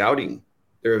 they're shouting,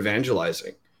 they're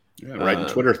evangelizing, writing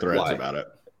Twitter threads about it.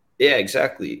 Yeah,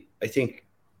 exactly. I think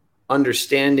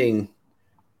understanding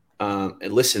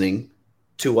and listening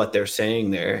to what they're saying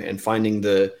there and finding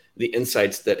the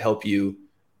insights that help you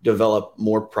develop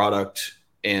more product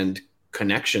and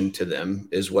connection to them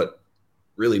is what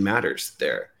really matters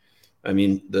there. I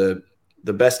mean, the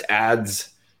best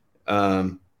ads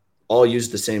all use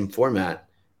the same format,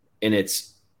 and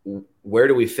it's where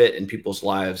do we fit in people's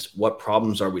lives? What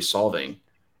problems are we solving?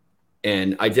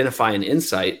 And identify an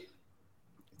insight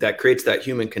that creates that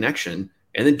human connection,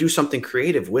 and then do something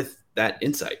creative with that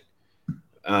insight.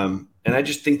 And I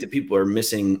just think that people are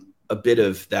missing a bit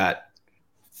of that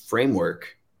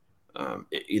framework,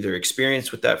 either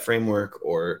experience with that framework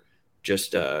or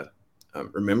just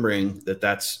remembering that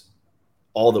that's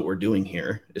all that we're doing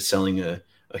here is selling a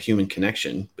human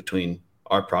connection between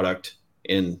our product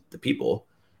and the people.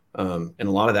 And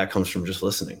a lot of that comes from just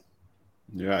listening.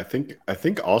 Yeah, I think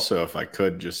also, if I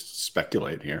could just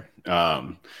speculate here,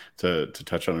 to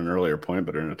touch on an earlier point,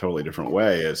 but in a totally different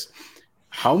way, is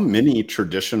how many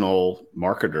traditional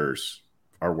marketers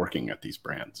are working at these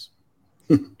brands?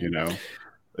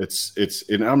 It's,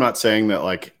 and I'm not saying that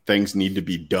like things need to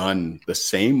be done the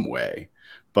same way,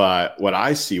 But what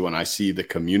I see when I see the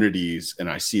communities and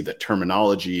I see the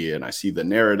terminology and I see the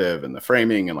narrative and the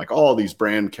framing and like all these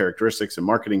brand characteristics and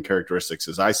marketing characteristics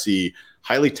is I see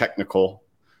highly technical,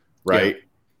 right?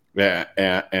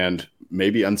 Yeah. And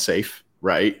maybe unsafe,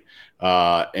 right?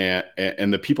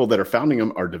 And the people that are founding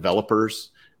them are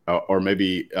developers or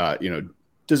maybe,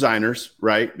 designers,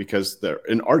 right? Because they're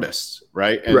artists,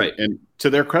 right? And to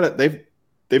their credit,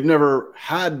 they've never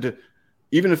had,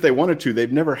 even if they wanted to,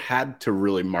 they've never had to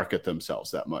really market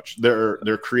themselves that much.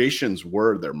 Their creations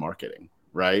were their marketing,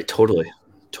 right? Totally.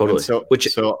 And so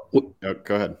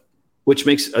go ahead. Which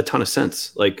makes a ton of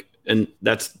sense. Like, and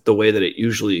that's the way that it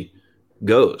usually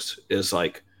goes, is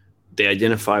like they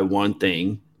identify one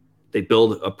thing, they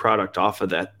build a product off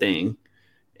of that thing,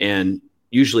 and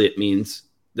usually it means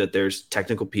that there's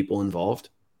technical people involved.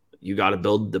 You got to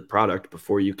build the product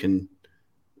before you can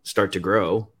start to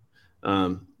grow.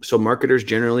 So marketers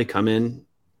generally come in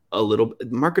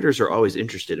marketers are always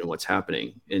interested in what's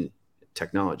happening in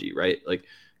technology, right? Like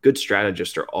good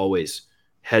strategists are always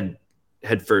head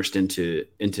first into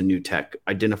new tech,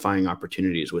 identifying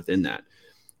opportunities within that.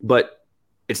 But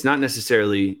it's not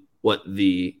necessarily what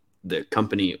the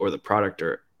company or the product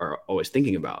are always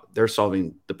thinking about. They're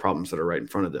solving the problems that are right in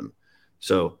front of them.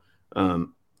 So to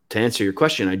answer your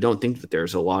question, I don't think that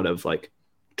there's a lot of like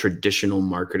traditional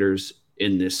marketers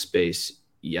in this space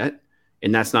yet.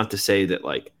 And that's not to say that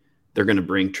like they're going to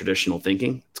bring traditional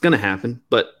thinking. It's going to happen.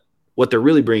 But what they're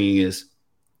really bringing is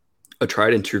a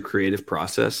tried and true creative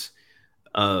process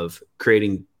of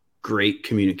creating great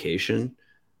communication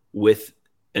with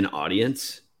an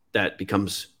audience that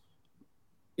becomes,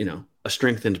 a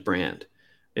strengthened brand.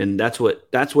 And that's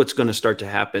what's going to start to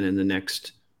happen in the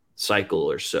next cycle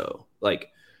or so.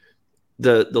 Like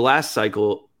the last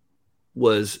cycle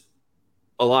was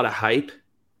a lot of hype,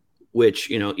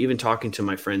 which, even talking to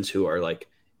my friends who are like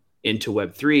into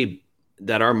Web3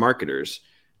 that are marketers,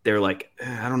 they're like,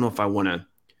 I don't know if I don't want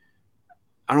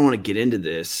to get into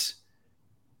this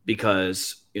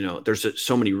because, there's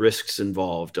so many risks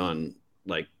involved on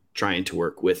like trying to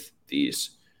work with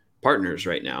these partners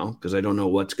right now, because I don't know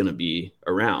what's going to be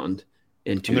around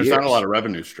in 2 years. There's not a lot of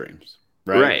revenue streams,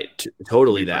 right? Right.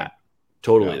 Totally that.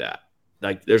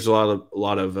 Like there's a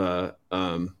lot of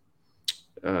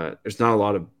there's not a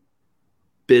lot of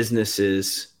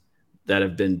businesses that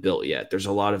have been built yet. There's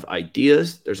a lot of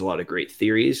ideas. There's a lot of great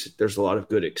theories. There's a lot of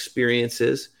good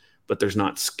experiences, but there's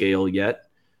not scale yet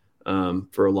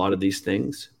for a lot of these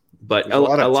things. But there's a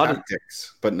lot of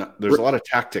tactics, but there's a lot of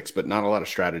tactics, but not a lot of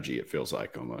strategy. It feels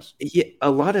like almost. Yeah,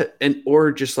 a lot of,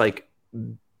 or just like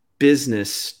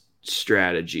business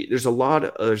strategy. There's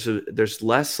there's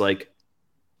less like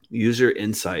user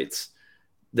insights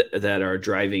that are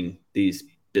driving these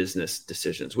business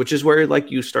decisions, which is where like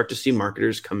you start to see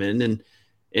marketers come in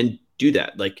and do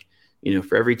that. Like,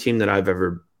 for every team that I've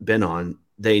ever been on,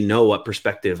 they know what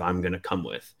perspective I'm going to come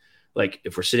with. Like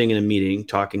if we're sitting in a meeting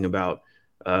talking about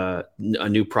a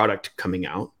new product coming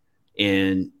out,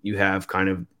 and you have kind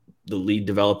of the lead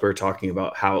developer talking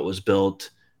about how it was built,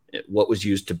 what was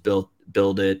used to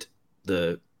build it.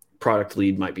 The product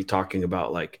lead might be talking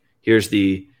about like, here's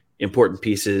the important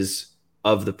pieces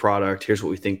of the product. Here's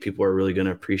what we think people are really going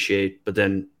to appreciate. But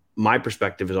then my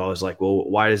perspective is always like, well,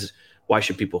 why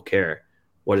should people care?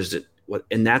 What is it?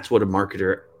 And that's what a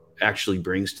marketer actually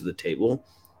brings to the table,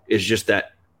 is just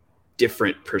that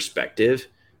different perspective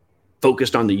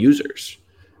focused on the users.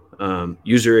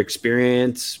 User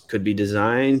experience, could be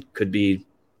design, could be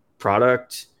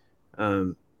product.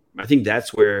 I think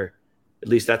that's where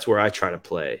I try to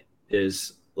play,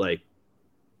 is like,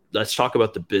 let's talk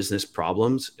about the business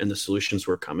problems and the solutions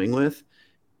we're coming with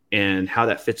and how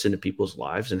that fits into people's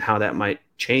lives and how that might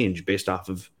change based off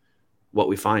of what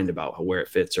we find about where it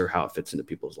fits or how it fits into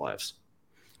people's lives.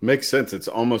 Makes sense. It's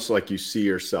almost like you see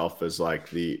yourself as like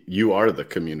you are the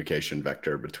communication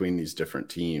vector between these different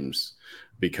teams,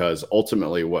 because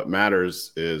ultimately what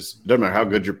matters is, doesn't matter how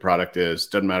good your product is,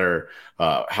 doesn't matter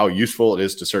how useful it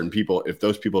is to certain people, if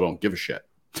those people don't give a shit.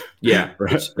 Yeah.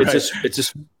 It's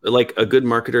just like a good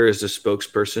marketer is a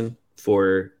spokesperson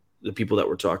for the people that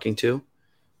we're talking to.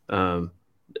 The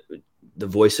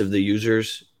voice of the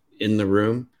users in the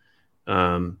room.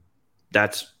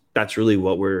 That's really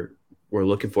what we're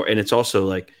looking for. And it's also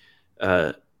like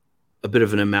a bit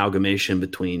of an amalgamation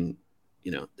between,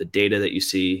 the data that you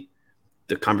see,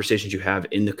 the conversations you have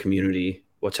in the community,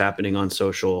 what's happening on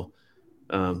social.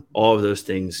 All of those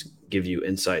things give you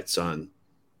insights on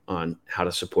how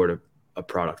to support a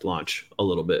product launch a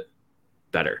little bit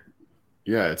better.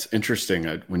 Yeah, it's interesting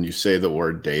when you say the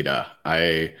word data.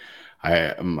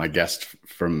 My guest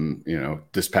from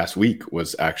this past week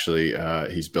was actually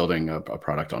he's building a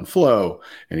product on Flow,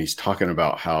 and he's talking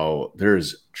about how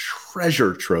there's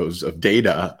treasure troves of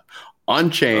data on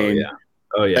chain.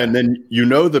 Oh yeah. And then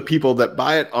the people that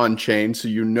buy it on chain, so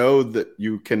that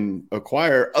you can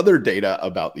acquire other data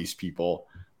about these people.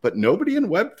 But nobody in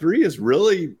Web3 is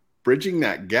really bridging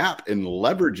that gap and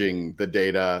leveraging the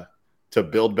data to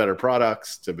build better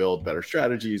products, to build better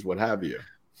strategies, what have you.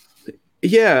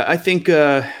 Yeah, I think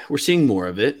we're seeing more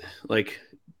of it. Like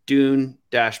Dune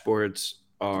dashboards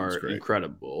are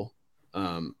incredible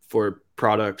for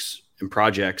products and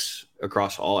projects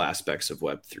across all aspects of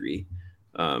Web3.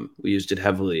 We used it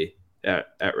heavily at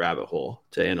Rabbit Hole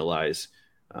to analyze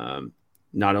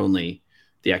not only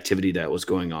the activity that was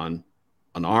going on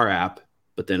our app,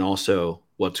 but then also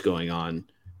what's going on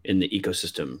in the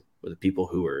ecosystem with the people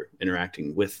who are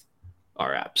interacting with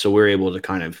our app. So we're able to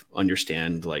kind of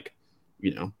understand the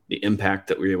impact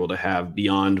that we're able to have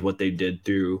beyond what they did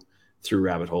through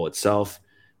Rabbit Hole itself.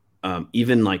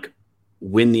 Even like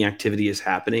when the activity is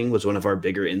happening was one of our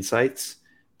bigger insights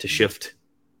to shift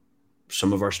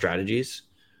some of our strategies,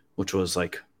 which was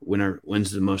like when's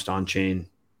the most on-chain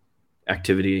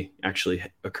activity actually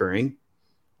occurring,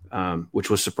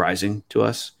 which was surprising to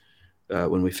us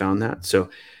when we found that. So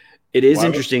it is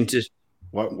interesting to.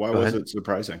 Why was it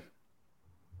surprising?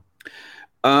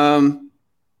 I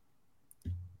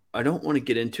don't want to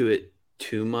get into it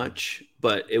too much,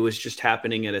 but it was just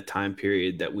happening at a time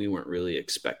period that we weren't really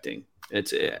expecting.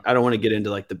 I don't want to get into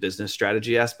like the business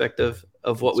strategy aspect of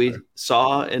what we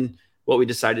saw and what we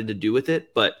decided to do with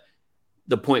it. But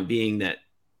the point being that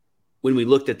when we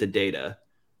looked at the data,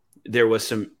 there was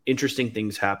some interesting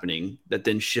things happening that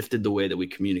then shifted the way that we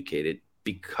communicated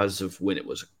because of when it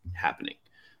was happening,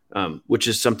 which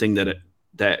is something that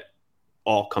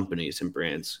all companies and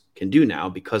brands can do now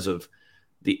because of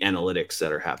the analytics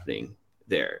that are happening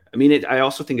there. I mean, I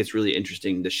also think it's really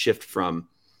interesting the shift from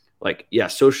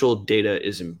social data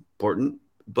is important,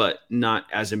 but not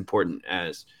as important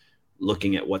as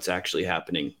looking at what's actually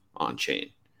happening on chain.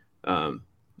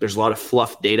 There's a lot of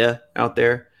fluff data out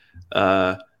there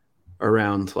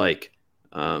around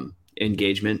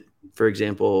engagement, for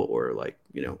example, or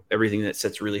everything that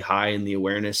sits really high in the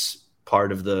awareness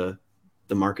part of the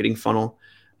marketing funnel.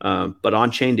 But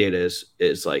on-chain data is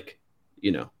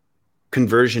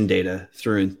conversion data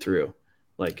through and through,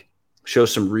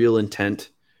 shows some real intent,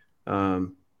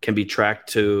 can be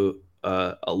tracked to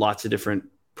lots of different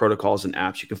protocols and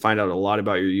apps. You can find out a lot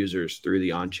about your users through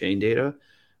the on-chain data,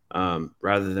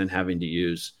 rather than having to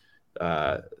use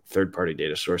third-party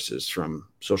data sources from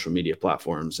social media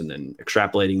platforms and then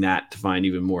extrapolating that to find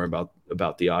even more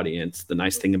about the audience. The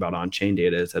nice thing about on-chain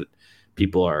data is that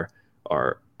people are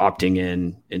opting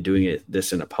in and doing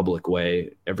this in a public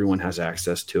way. Everyone has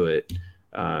access to it,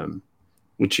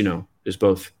 which is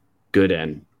both good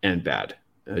and bad.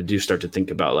 I do start to think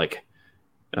about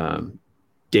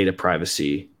data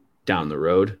privacy down the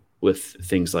road with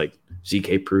things like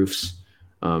ZK proofs,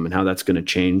 and how that's going to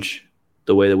change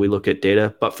the way that we look at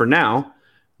data. But for now,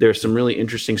 there's some really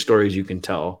interesting stories you can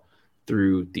tell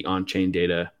through the on-chain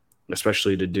data,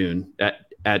 especially to Dune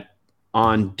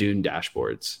on Dune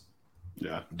dashboards.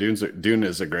 Yeah, Dune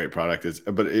is a great product.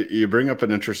 You bring up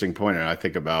an interesting point, and I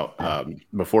think about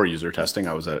before user testing,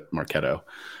 I was at Marketo,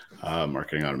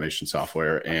 marketing automation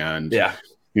software, and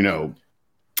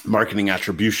marketing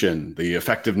attribution, the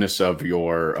effectiveness of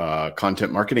your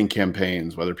content marketing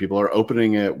campaigns, whether people are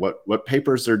opening it, what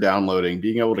papers they're downloading,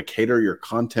 being able to cater your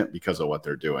content because of what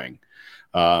they're doing.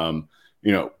 It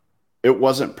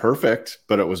wasn't perfect,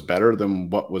 but it was better than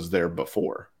what was there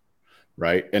before.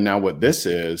 Right. And now what this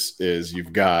is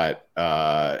you've got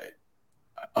a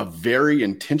very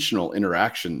intentional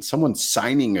interaction, someone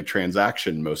signing a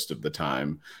transaction most of the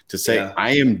time to say,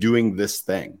 I am doing this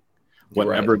thing,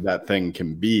 whatever that thing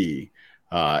can be.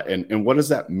 And what does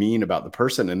that mean about the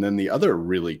person? And then the other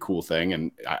really cool thing,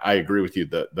 and I agree with you,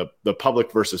 the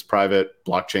public versus private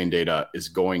blockchain data is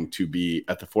going to be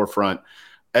at the forefront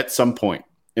at some point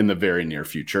in the very near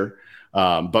future.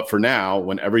 But for now,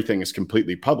 when everything is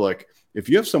completely public, if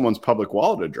you have someone's public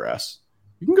wallet address,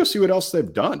 you can go see what else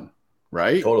they've done,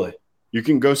 right? Totally. You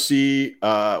can go see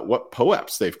what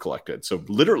POAPs they've collected. So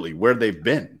literally where they've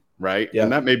been, right? Yeah.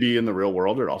 And that may be in the real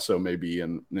world. It also may be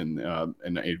in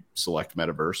a select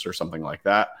metaverse or something like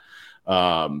that.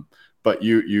 But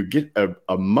you get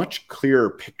a much clearer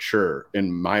picture,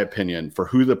 in my opinion, for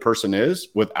who the person is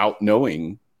without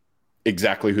knowing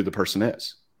exactly who the person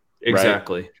is.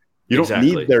 Exactly. Right? You don't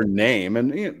need their name,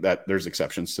 and that there's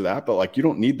exceptions to that, but you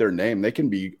don't need their name. They can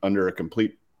be under a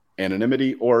complete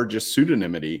anonymity or just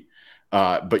pseudonymity.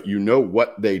 but you know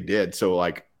what they did. So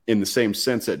like in the same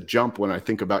sense at Jump, when I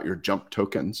think about your Jump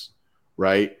tokens,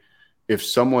 right? If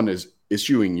someone is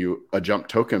issuing you a Jump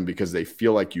token because they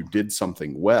feel like you did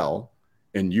something well,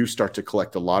 and you start to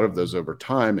collect a lot of those over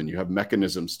time, and you have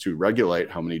mechanisms to regulate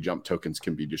how many Jump tokens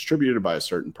can be distributed by a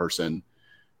certain person,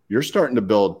 you're starting to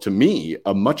build, to me,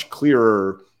 a much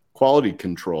clearer quality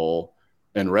control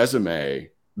and resume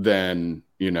than,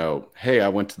 hey, I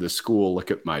went to this school,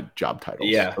 look at my job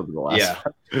titles over the last.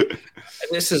 And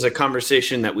this is a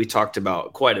conversation that we talked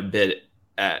about quite a bit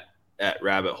at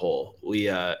Rabbit Hole. We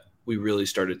really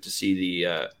started to see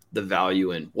the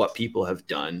value in what people have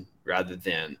done rather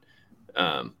than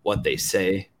what they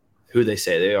say, who they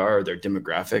say they are, or their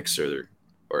demographics,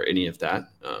 or any of that.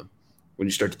 When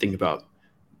you start to think about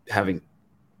having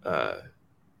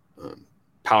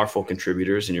powerful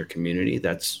contributors in your community,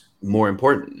 that's more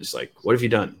important. It's like, what have you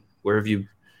done? Where's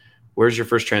your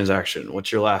first transaction?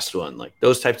 What's your last one? Like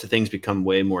those types of things become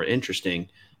way more interesting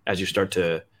as you start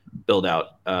to build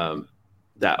out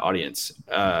that audience.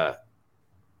 I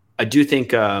do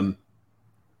think it's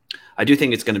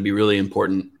going to be really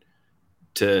important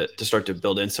to start to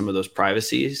build in some of those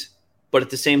privacies, but at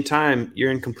the same time,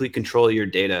 you're in complete control of your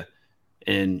data.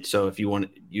 And so if you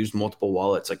want to use multiple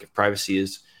wallets, like if privacy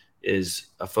is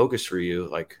a focus for you,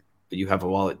 like you have a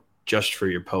wallet just for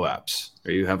your POAPs,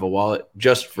 or you have a wallet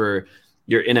just for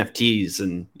your NFTs,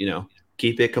 and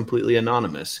keep it completely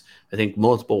anonymous. I think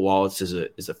multiple wallets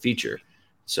is a feature.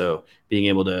 So being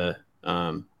able to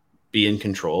be in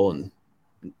control and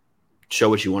show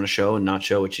what you want to show and not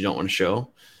show what you don't want to show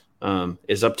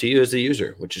is up to you as the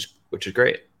user, which is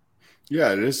great.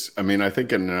 Yeah, it is. I mean, I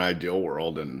think in an ideal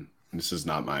world, and this is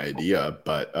not my idea,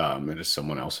 but it is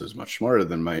someone else's much smarter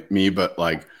than me, but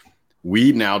like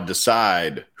we now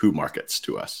decide who markets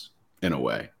to us in a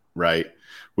way, right?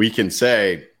 We can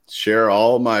say, share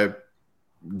all my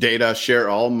data, share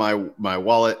all my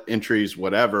wallet entries,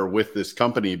 whatever, with this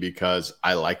company because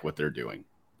I like what they're doing,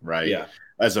 right? Yeah.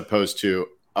 As opposed to,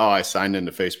 oh, I signed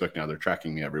into Facebook. Now they're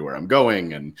tracking me everywhere I'm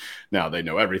going. And now they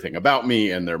know everything about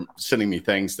me. And they're sending me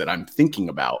things that I'm thinking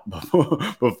about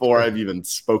before I've even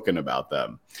spoken about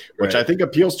them, which I think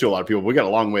appeals to a lot of people. We got a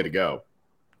long way to go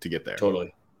to get there.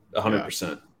 Totally.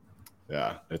 100%.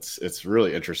 Yeah. It's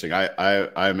really interesting.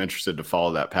 I'm interested to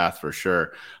follow that path for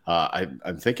sure.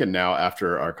 I'm thinking now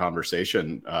after our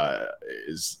conversation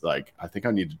is like, I think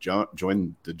I need to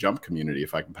join the Jump community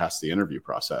if I can pass the interview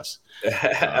process.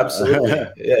 Absolutely.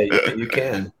 Yeah, you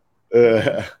can.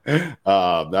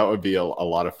 That would be a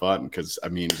lot of fun because I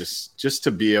mean, just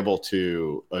to be able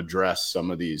to address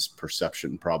some of these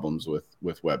perception problems with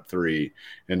Web3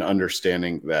 and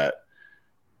understanding that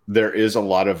there is a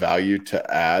lot of value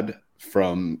to add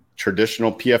from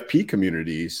traditional PFP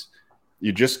communities.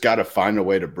 You just got to find a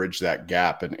way to bridge that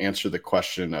gap and answer the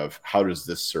question of how does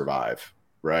this survive,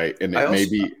 right? And it may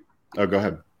be. Oh, go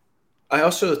ahead. I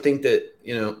also think that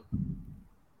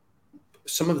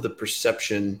some of the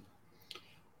perception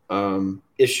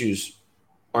issues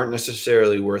aren't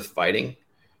necessarily worth fighting.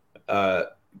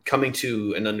 Coming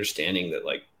to an understanding that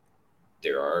like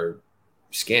there are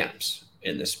scams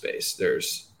in this space.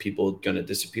 There's people going to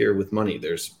disappear with money.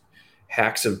 There's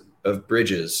hacks of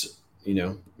bridges,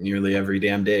 nearly every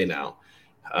damn day now.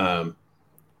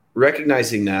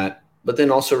 Recognizing that, but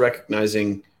then also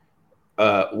recognizing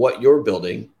what you're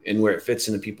building and where it fits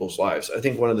into people's lives. I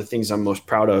think one of the things I'm most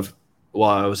proud of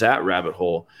while I was at Rabbit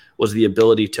Hole was the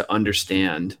ability to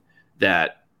understand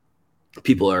that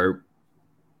people are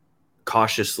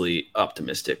cautiously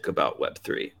optimistic about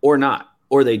Web3 or not,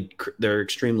 or they're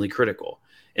extremely critical.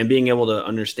 And being able to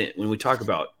understand when we talk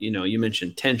about, you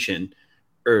mentioned tension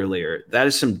earlier, that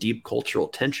is some deep cultural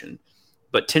tension,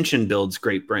 but tension builds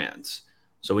great brands.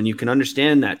 So when you can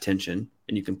understand that tension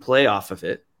and you can play off of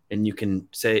it and you can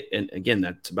say, and again,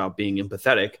 that's about being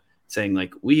empathetic, saying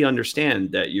like, we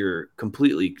understand that you're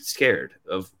completely scared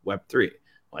of Web3.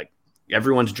 Like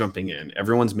everyone's jumping in,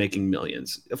 everyone's making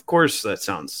millions. Of course, that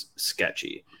sounds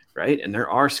sketchy, right? And there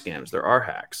are scams, there are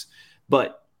hacks,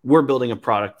 but we're building a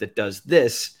product that does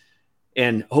this,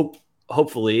 and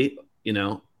hopefully,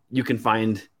 you can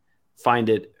find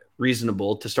it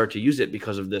reasonable to start to use it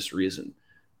because of this reason.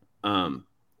 I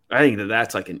think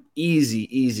that's like an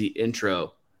easy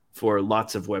intro for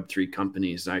lots of Web3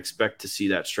 companies. And I expect to see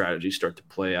that strategy start to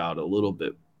play out a little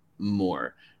bit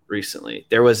more recently.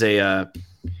 There was an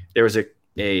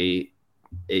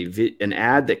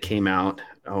ad that came out.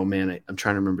 Oh man, I'm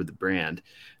trying to remember the brand.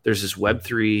 There's this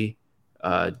Web3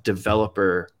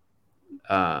 developer,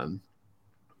 not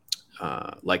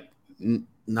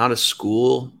a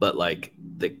school, but like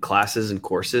the classes and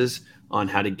courses on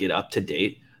how to get up to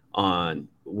date on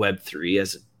Web3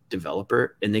 as a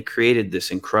developer, and they created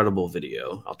this incredible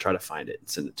video. I'll try to find it and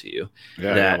send it to you.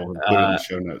 Yeah, we'll include it in the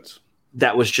show notes.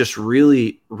 That was just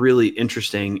really, really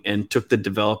interesting and took the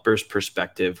developer's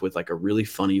perspective with like a really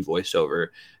funny voiceover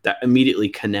that immediately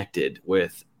connected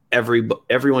with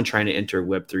everyone trying to enter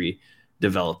Web3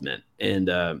 development. And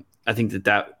I think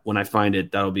that when I find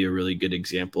it, that'll be a really good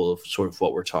example of sort of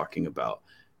what we're talking about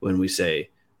when we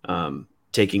say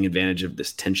taking advantage of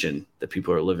this tension that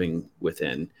people are living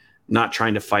within, not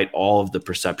trying to fight all of the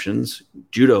perceptions.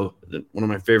 Judo, one of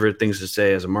my favorite things to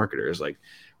say as a marketer is like,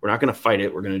 we're not going to fight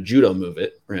it. We're going to judo move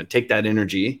it. We're going to take that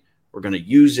energy. We're going to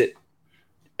use it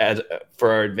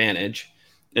for our advantage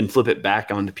and flip it back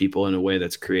onto people in a way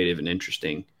that's creative and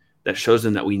interesting, that shows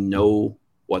them that we know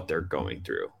what they're going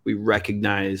through. We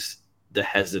recognize the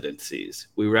hesitancies.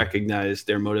 We recognize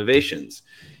their motivations.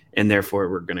 And therefore,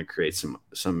 we're going to create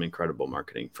some incredible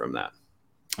marketing from that.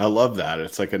 I love that.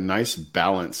 It's like a nice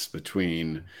balance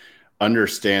between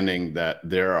understanding that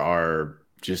there are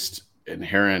just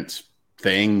inherent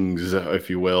things, if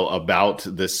you will, about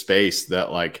this space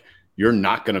that like you're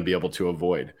not going to be able to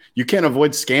avoid. You can't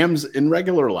avoid scams in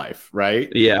regular life, right?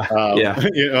 Yeah.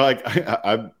 Like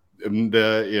I'm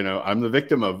the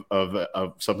victim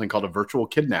of something called a virtual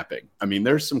kidnapping. I mean,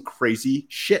 there's some crazy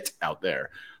shit out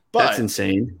there. But that's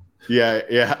insane.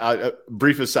 Yeah.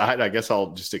 Brief aside, I guess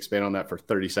I'll just expand on that for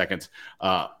 30 seconds.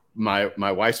 My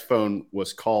wife's phone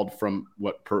was called from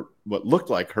what looked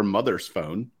like her mother's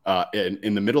phone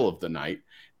in the middle of the night,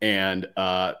 and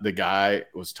the guy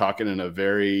was talking in a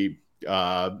very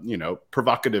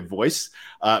provocative voice,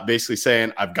 basically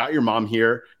saying, "I've got your mom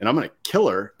here, and I'm going to kill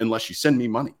her unless you send me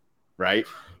money." Right?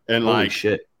 And holy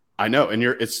shit. I know. And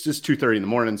it's just 2:30 in the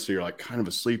morning. So you're like kind of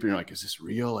asleep and you're like, is this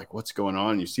real? Like, what's going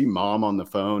on? You see mom on the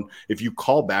phone. If you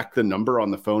call back the number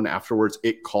on the phone afterwards,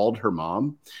 it called her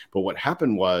mom. But what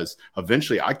happened was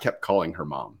eventually I kept calling her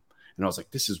mom and I was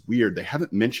like, this is weird. They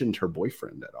haven't mentioned her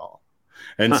boyfriend at all.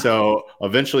 And so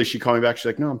eventually she called me back. She's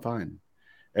like, no, I'm fine.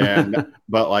 And,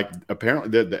 but like,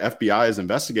 apparently the FBI is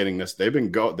investigating this.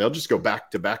 They'll just go back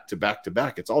to back to back to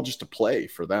back. It's all just a play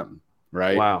for them.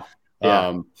 Right. Wow.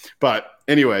 Yeah. But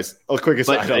anyways, a quick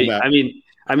aside on that.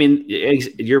 I mean,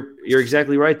 you're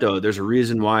exactly right though. There's a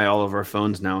reason why all of our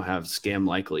phones now have scam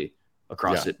likely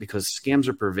across it, because scams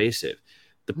are pervasive.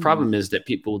 The problem is that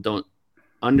people don't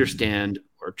understand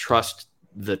or trust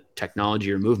the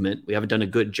technology or movement. We haven't done a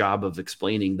good job of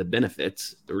explaining the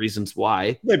benefits, the reasons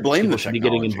why they blame people the should technology. be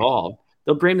getting involved.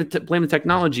 They'll blame the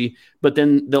technology, but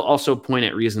then they'll also point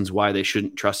at reasons why they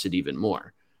shouldn't trust it even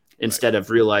more, instead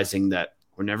of realizing that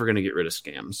we're never going to get rid of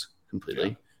scams completely.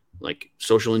 Yeah. Like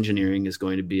social engineering is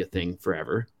going to be a thing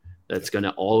forever. That's going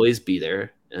to always be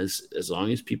there as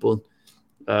long as people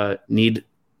need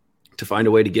to find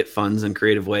a way to get funds in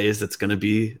creative ways. That's going to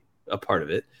be a part of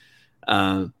it.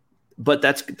 But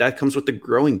that comes with the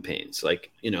growing pains.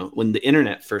 Like, when the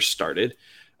internet first started,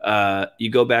 you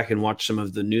go back and watch some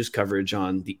of the news coverage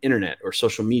on the internet or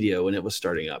social media when it was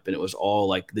starting up, and it was all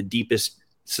like the deepest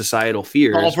societal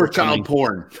fears. All for child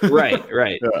porn. Right.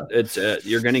 Yeah. It's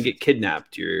you're going to get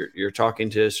kidnapped. You're talking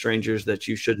to strangers that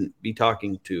you shouldn't be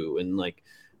talking to, and like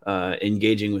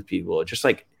engaging with people. Just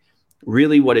like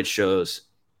really what it shows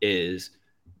is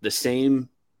the same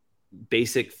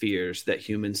basic fears that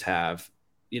humans have,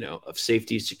 of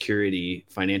safety, security,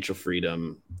 financial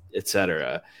freedom,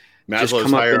 etc.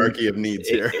 Maslow's hierarchy of needs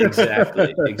here.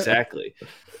 Exactly.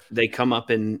 They come up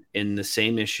in the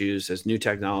same issues as new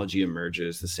technology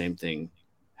emerges. The same thing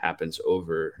happens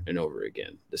over and over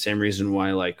again. The same reason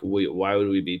why, like, why would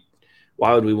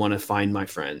we want to find my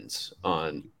friends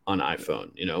on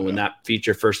iPhone? When that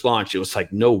feature first launched, it was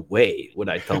like, no way would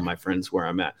I tell my friends where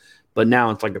I'm at. But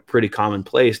now it's like a pretty common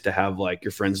place to have like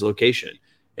your friend's location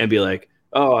and be like,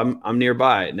 oh, I'm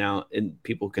nearby now, and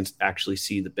people can actually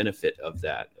see the benefit of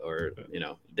that. Or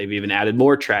they've even added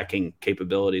more tracking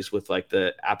capabilities with like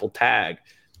the Apple Tag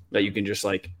that you can just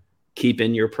like keep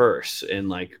in your purse and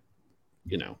like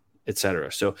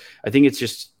etc. So I think it's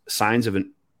just signs of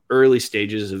an early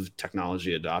stages of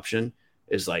technology adoption.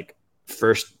 Is like,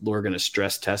 first we're going to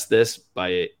stress test this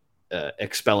by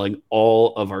expelling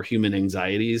all of our human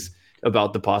anxieties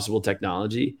about the possible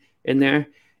technology in there.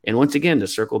 And once again, to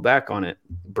circle back on it,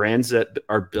 brands that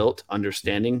are built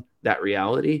understanding that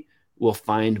reality will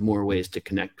find more ways to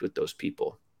connect with those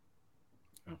people.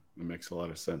 Oh, that makes a lot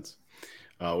of sense.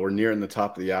 We're nearing the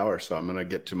top of the hour, so I'm going to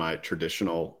get to my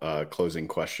traditional closing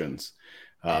questions.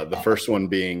 The first one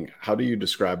being, how do you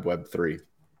describe Web3?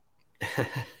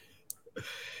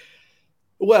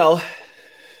 Well,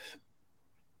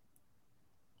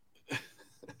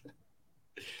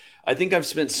 I think I've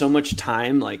spent so much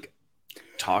time like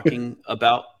talking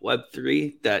about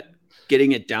Web3, that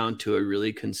getting it down to a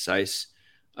really concise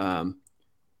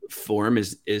form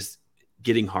is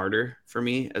getting harder for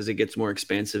me as it gets more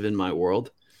expansive in my world.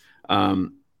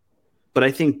 But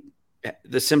I think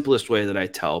the simplest way that I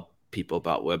tell people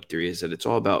about Web3 is that it's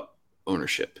all about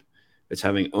ownership. It's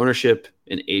having ownership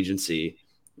and agency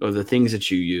of the things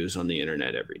that you use on the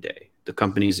internet every day, the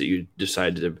companies that you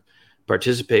decide to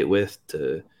participate with,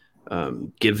 to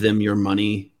give them your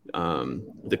money,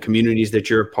 the communities that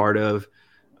you're a part of,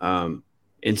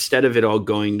 instead of it all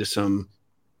going to some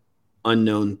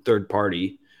unknown third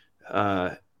party.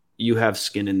 You have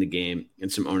skin in the game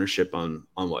and some ownership on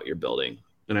what you're building.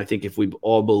 And I think if we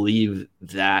all believe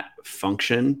that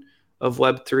function of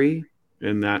Web3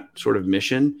 and that sort of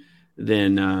mission,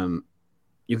 then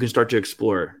you can start to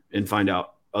explore and find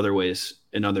out other ways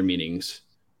and other meanings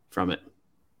from it.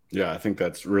 Yeah, I think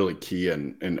that's really key.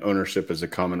 And ownership is a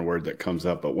common word that comes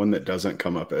up, but one that doesn't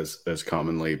come up as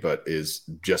commonly, but is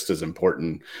just as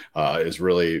important, is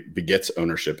really begets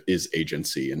ownership, is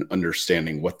agency and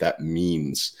understanding what that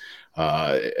means.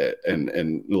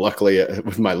 And luckily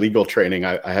with my legal training,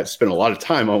 I had spent a lot of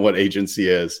time on what agency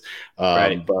is,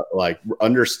 Right. but like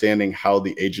understanding how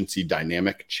the agency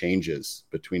dynamic changes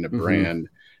between a brand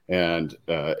and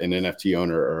an NFT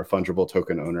owner or a fungible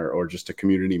token owner or just a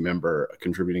community member, a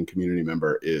contributing community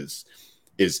member is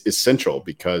essential,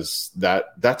 because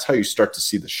that's how you start to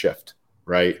see the shift,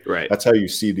 right? Right. That's how you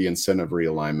see the incentive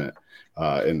realignment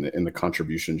in the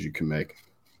contributions you can make.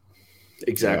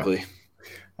 Exactly.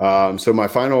 Yeah. So my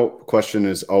final question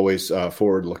is always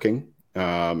forward looking.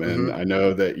 And I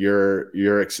know that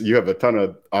you have a ton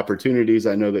of opportunities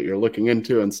I know that you're looking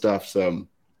into and stuff. So I'm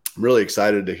really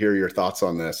excited to hear your thoughts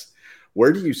on this.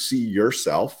 Where do you see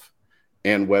yourself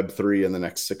and Web3 in the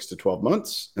next 6 to 12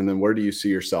 months? And then where do you see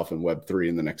yourself in Web3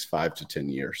 in the next 5 to 10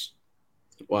 years?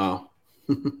 Wow.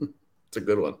 It's a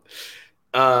good one.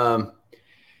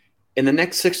 In the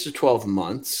next 6 to 12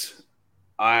 months,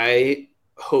 I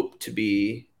hope to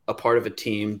be a part of a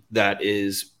team that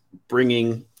is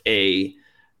bringing a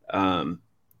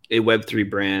Web3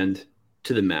 brand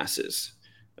to the masses.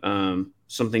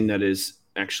 Something that is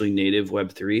actually native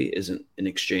Web3, isn't an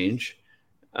exchange.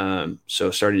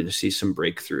 So starting to see some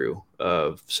breakthrough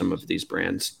of some of these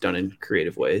brands done in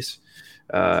creative ways.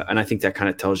 And I think that kind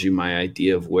of tells you my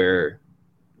idea of where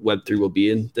Web3 will be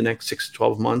in the next 6 to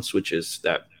 12 months, which is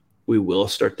that we will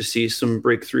start to see some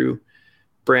breakthrough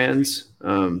brands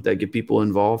that get people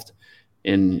involved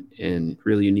in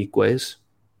really unique ways.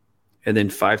 And then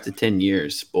 5 to 10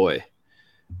 years, boy,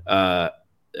 I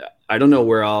don't know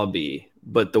where I'll be,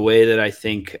 but the way that I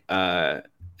think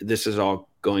this is all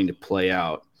going to play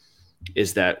out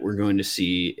is that we're going to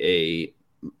see a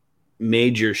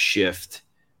major shift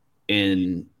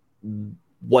in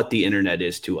what the internet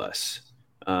is to us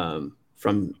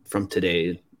from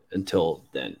today until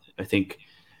then. I think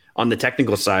on the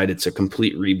technical side, it's a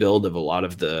complete rebuild of a lot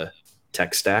of the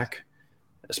tech stack,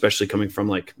 especially coming from,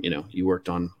 like, you worked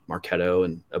on Marketo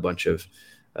and a bunch of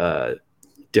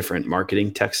different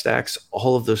marketing tech stacks.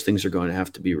 All of those things are going to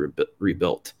have to be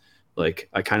rebuilt. Like,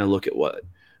 I kind of look at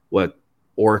what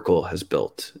Oracle has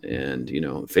built, and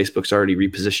Facebook's already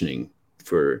repositioning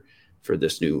for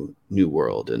this new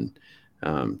world. And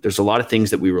there's a lot of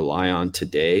things that we rely on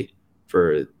today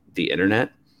for the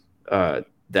internet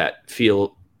that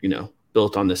feel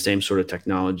built on the same sort of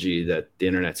technology that the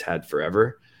internet's had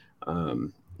forever.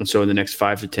 And so in the next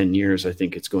 5 to 10 years, I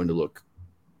think it's going to look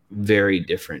very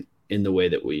different in the way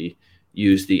that we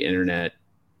use the internet,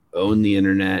 own the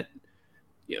internet,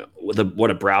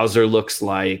 what a browser looks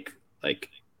like.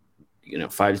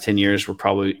 5 to 10 years,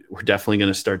 we're definitely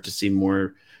going to start to see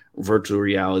more virtual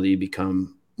reality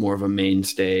become more of a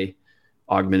mainstay,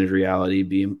 augmented reality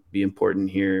be important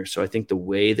here. So I think the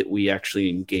way that we actually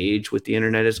engage with the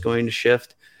internet is going to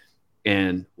shift,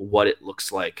 and what it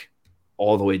looks like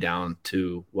all the way down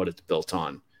to what it's built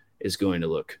on is going to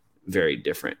look very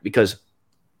different. Because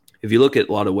if you look at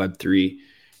a lot of Web3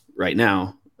 right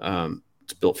now,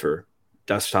 it's built for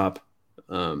desktop.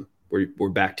 We're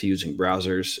back to using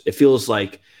browsers. It feels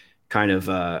like kind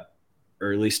of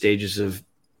early stages of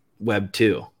Web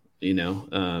 2,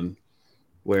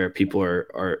 where people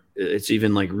are it's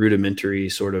even like rudimentary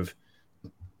sort of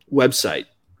website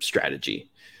strategy.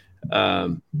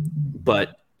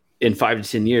 But in 5 to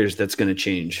 10 years, that's going to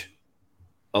change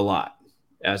a lot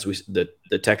as the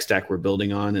tech stack we're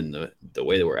building on and the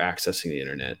way that we're accessing the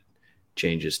internet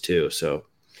changes too. So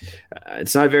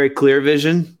it's not a very clear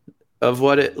vision of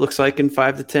what it looks like in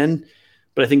 5 to 10,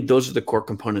 but I think those are the core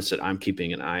components that I'm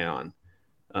keeping an eye on,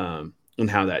 and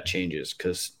how that changes.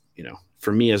 Because,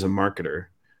 for me as a marketer,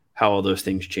 how all those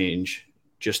things change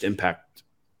just impact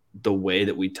the way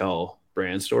that we tell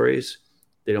brand stories.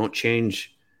 They don't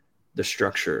change the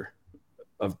structure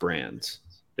of brands.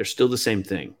 They're still the same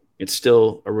thing. It's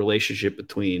still a relationship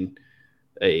between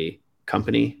a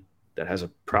company that has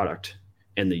a product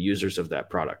and the users of that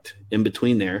product. In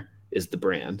between there is the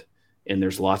brand. And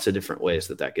there's lots of different ways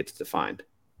that gets defined.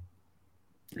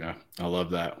 Yeah, I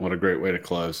love that. What a great way to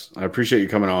close. I appreciate you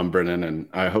coming on, Brennan, and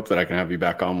I hope that I can have you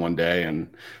back on one day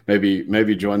and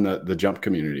maybe join the jump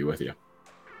community with you.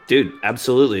 Dude,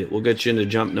 absolutely. We'll get you into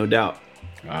jump, no doubt.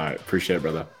 All right. Appreciate it,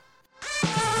 brother.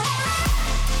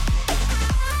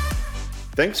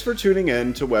 Thanks for tuning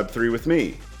in to Web3 with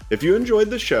me. If you enjoyed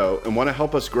the show and want to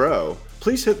help us grow,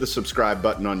 please hit the subscribe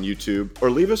button on YouTube or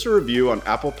leave us a review on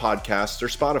Apple Podcasts or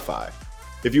Spotify.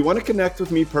 If you want to connect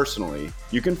with me personally,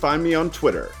 you can find me on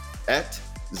Twitter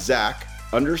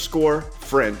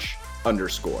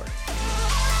 @Zach_French_.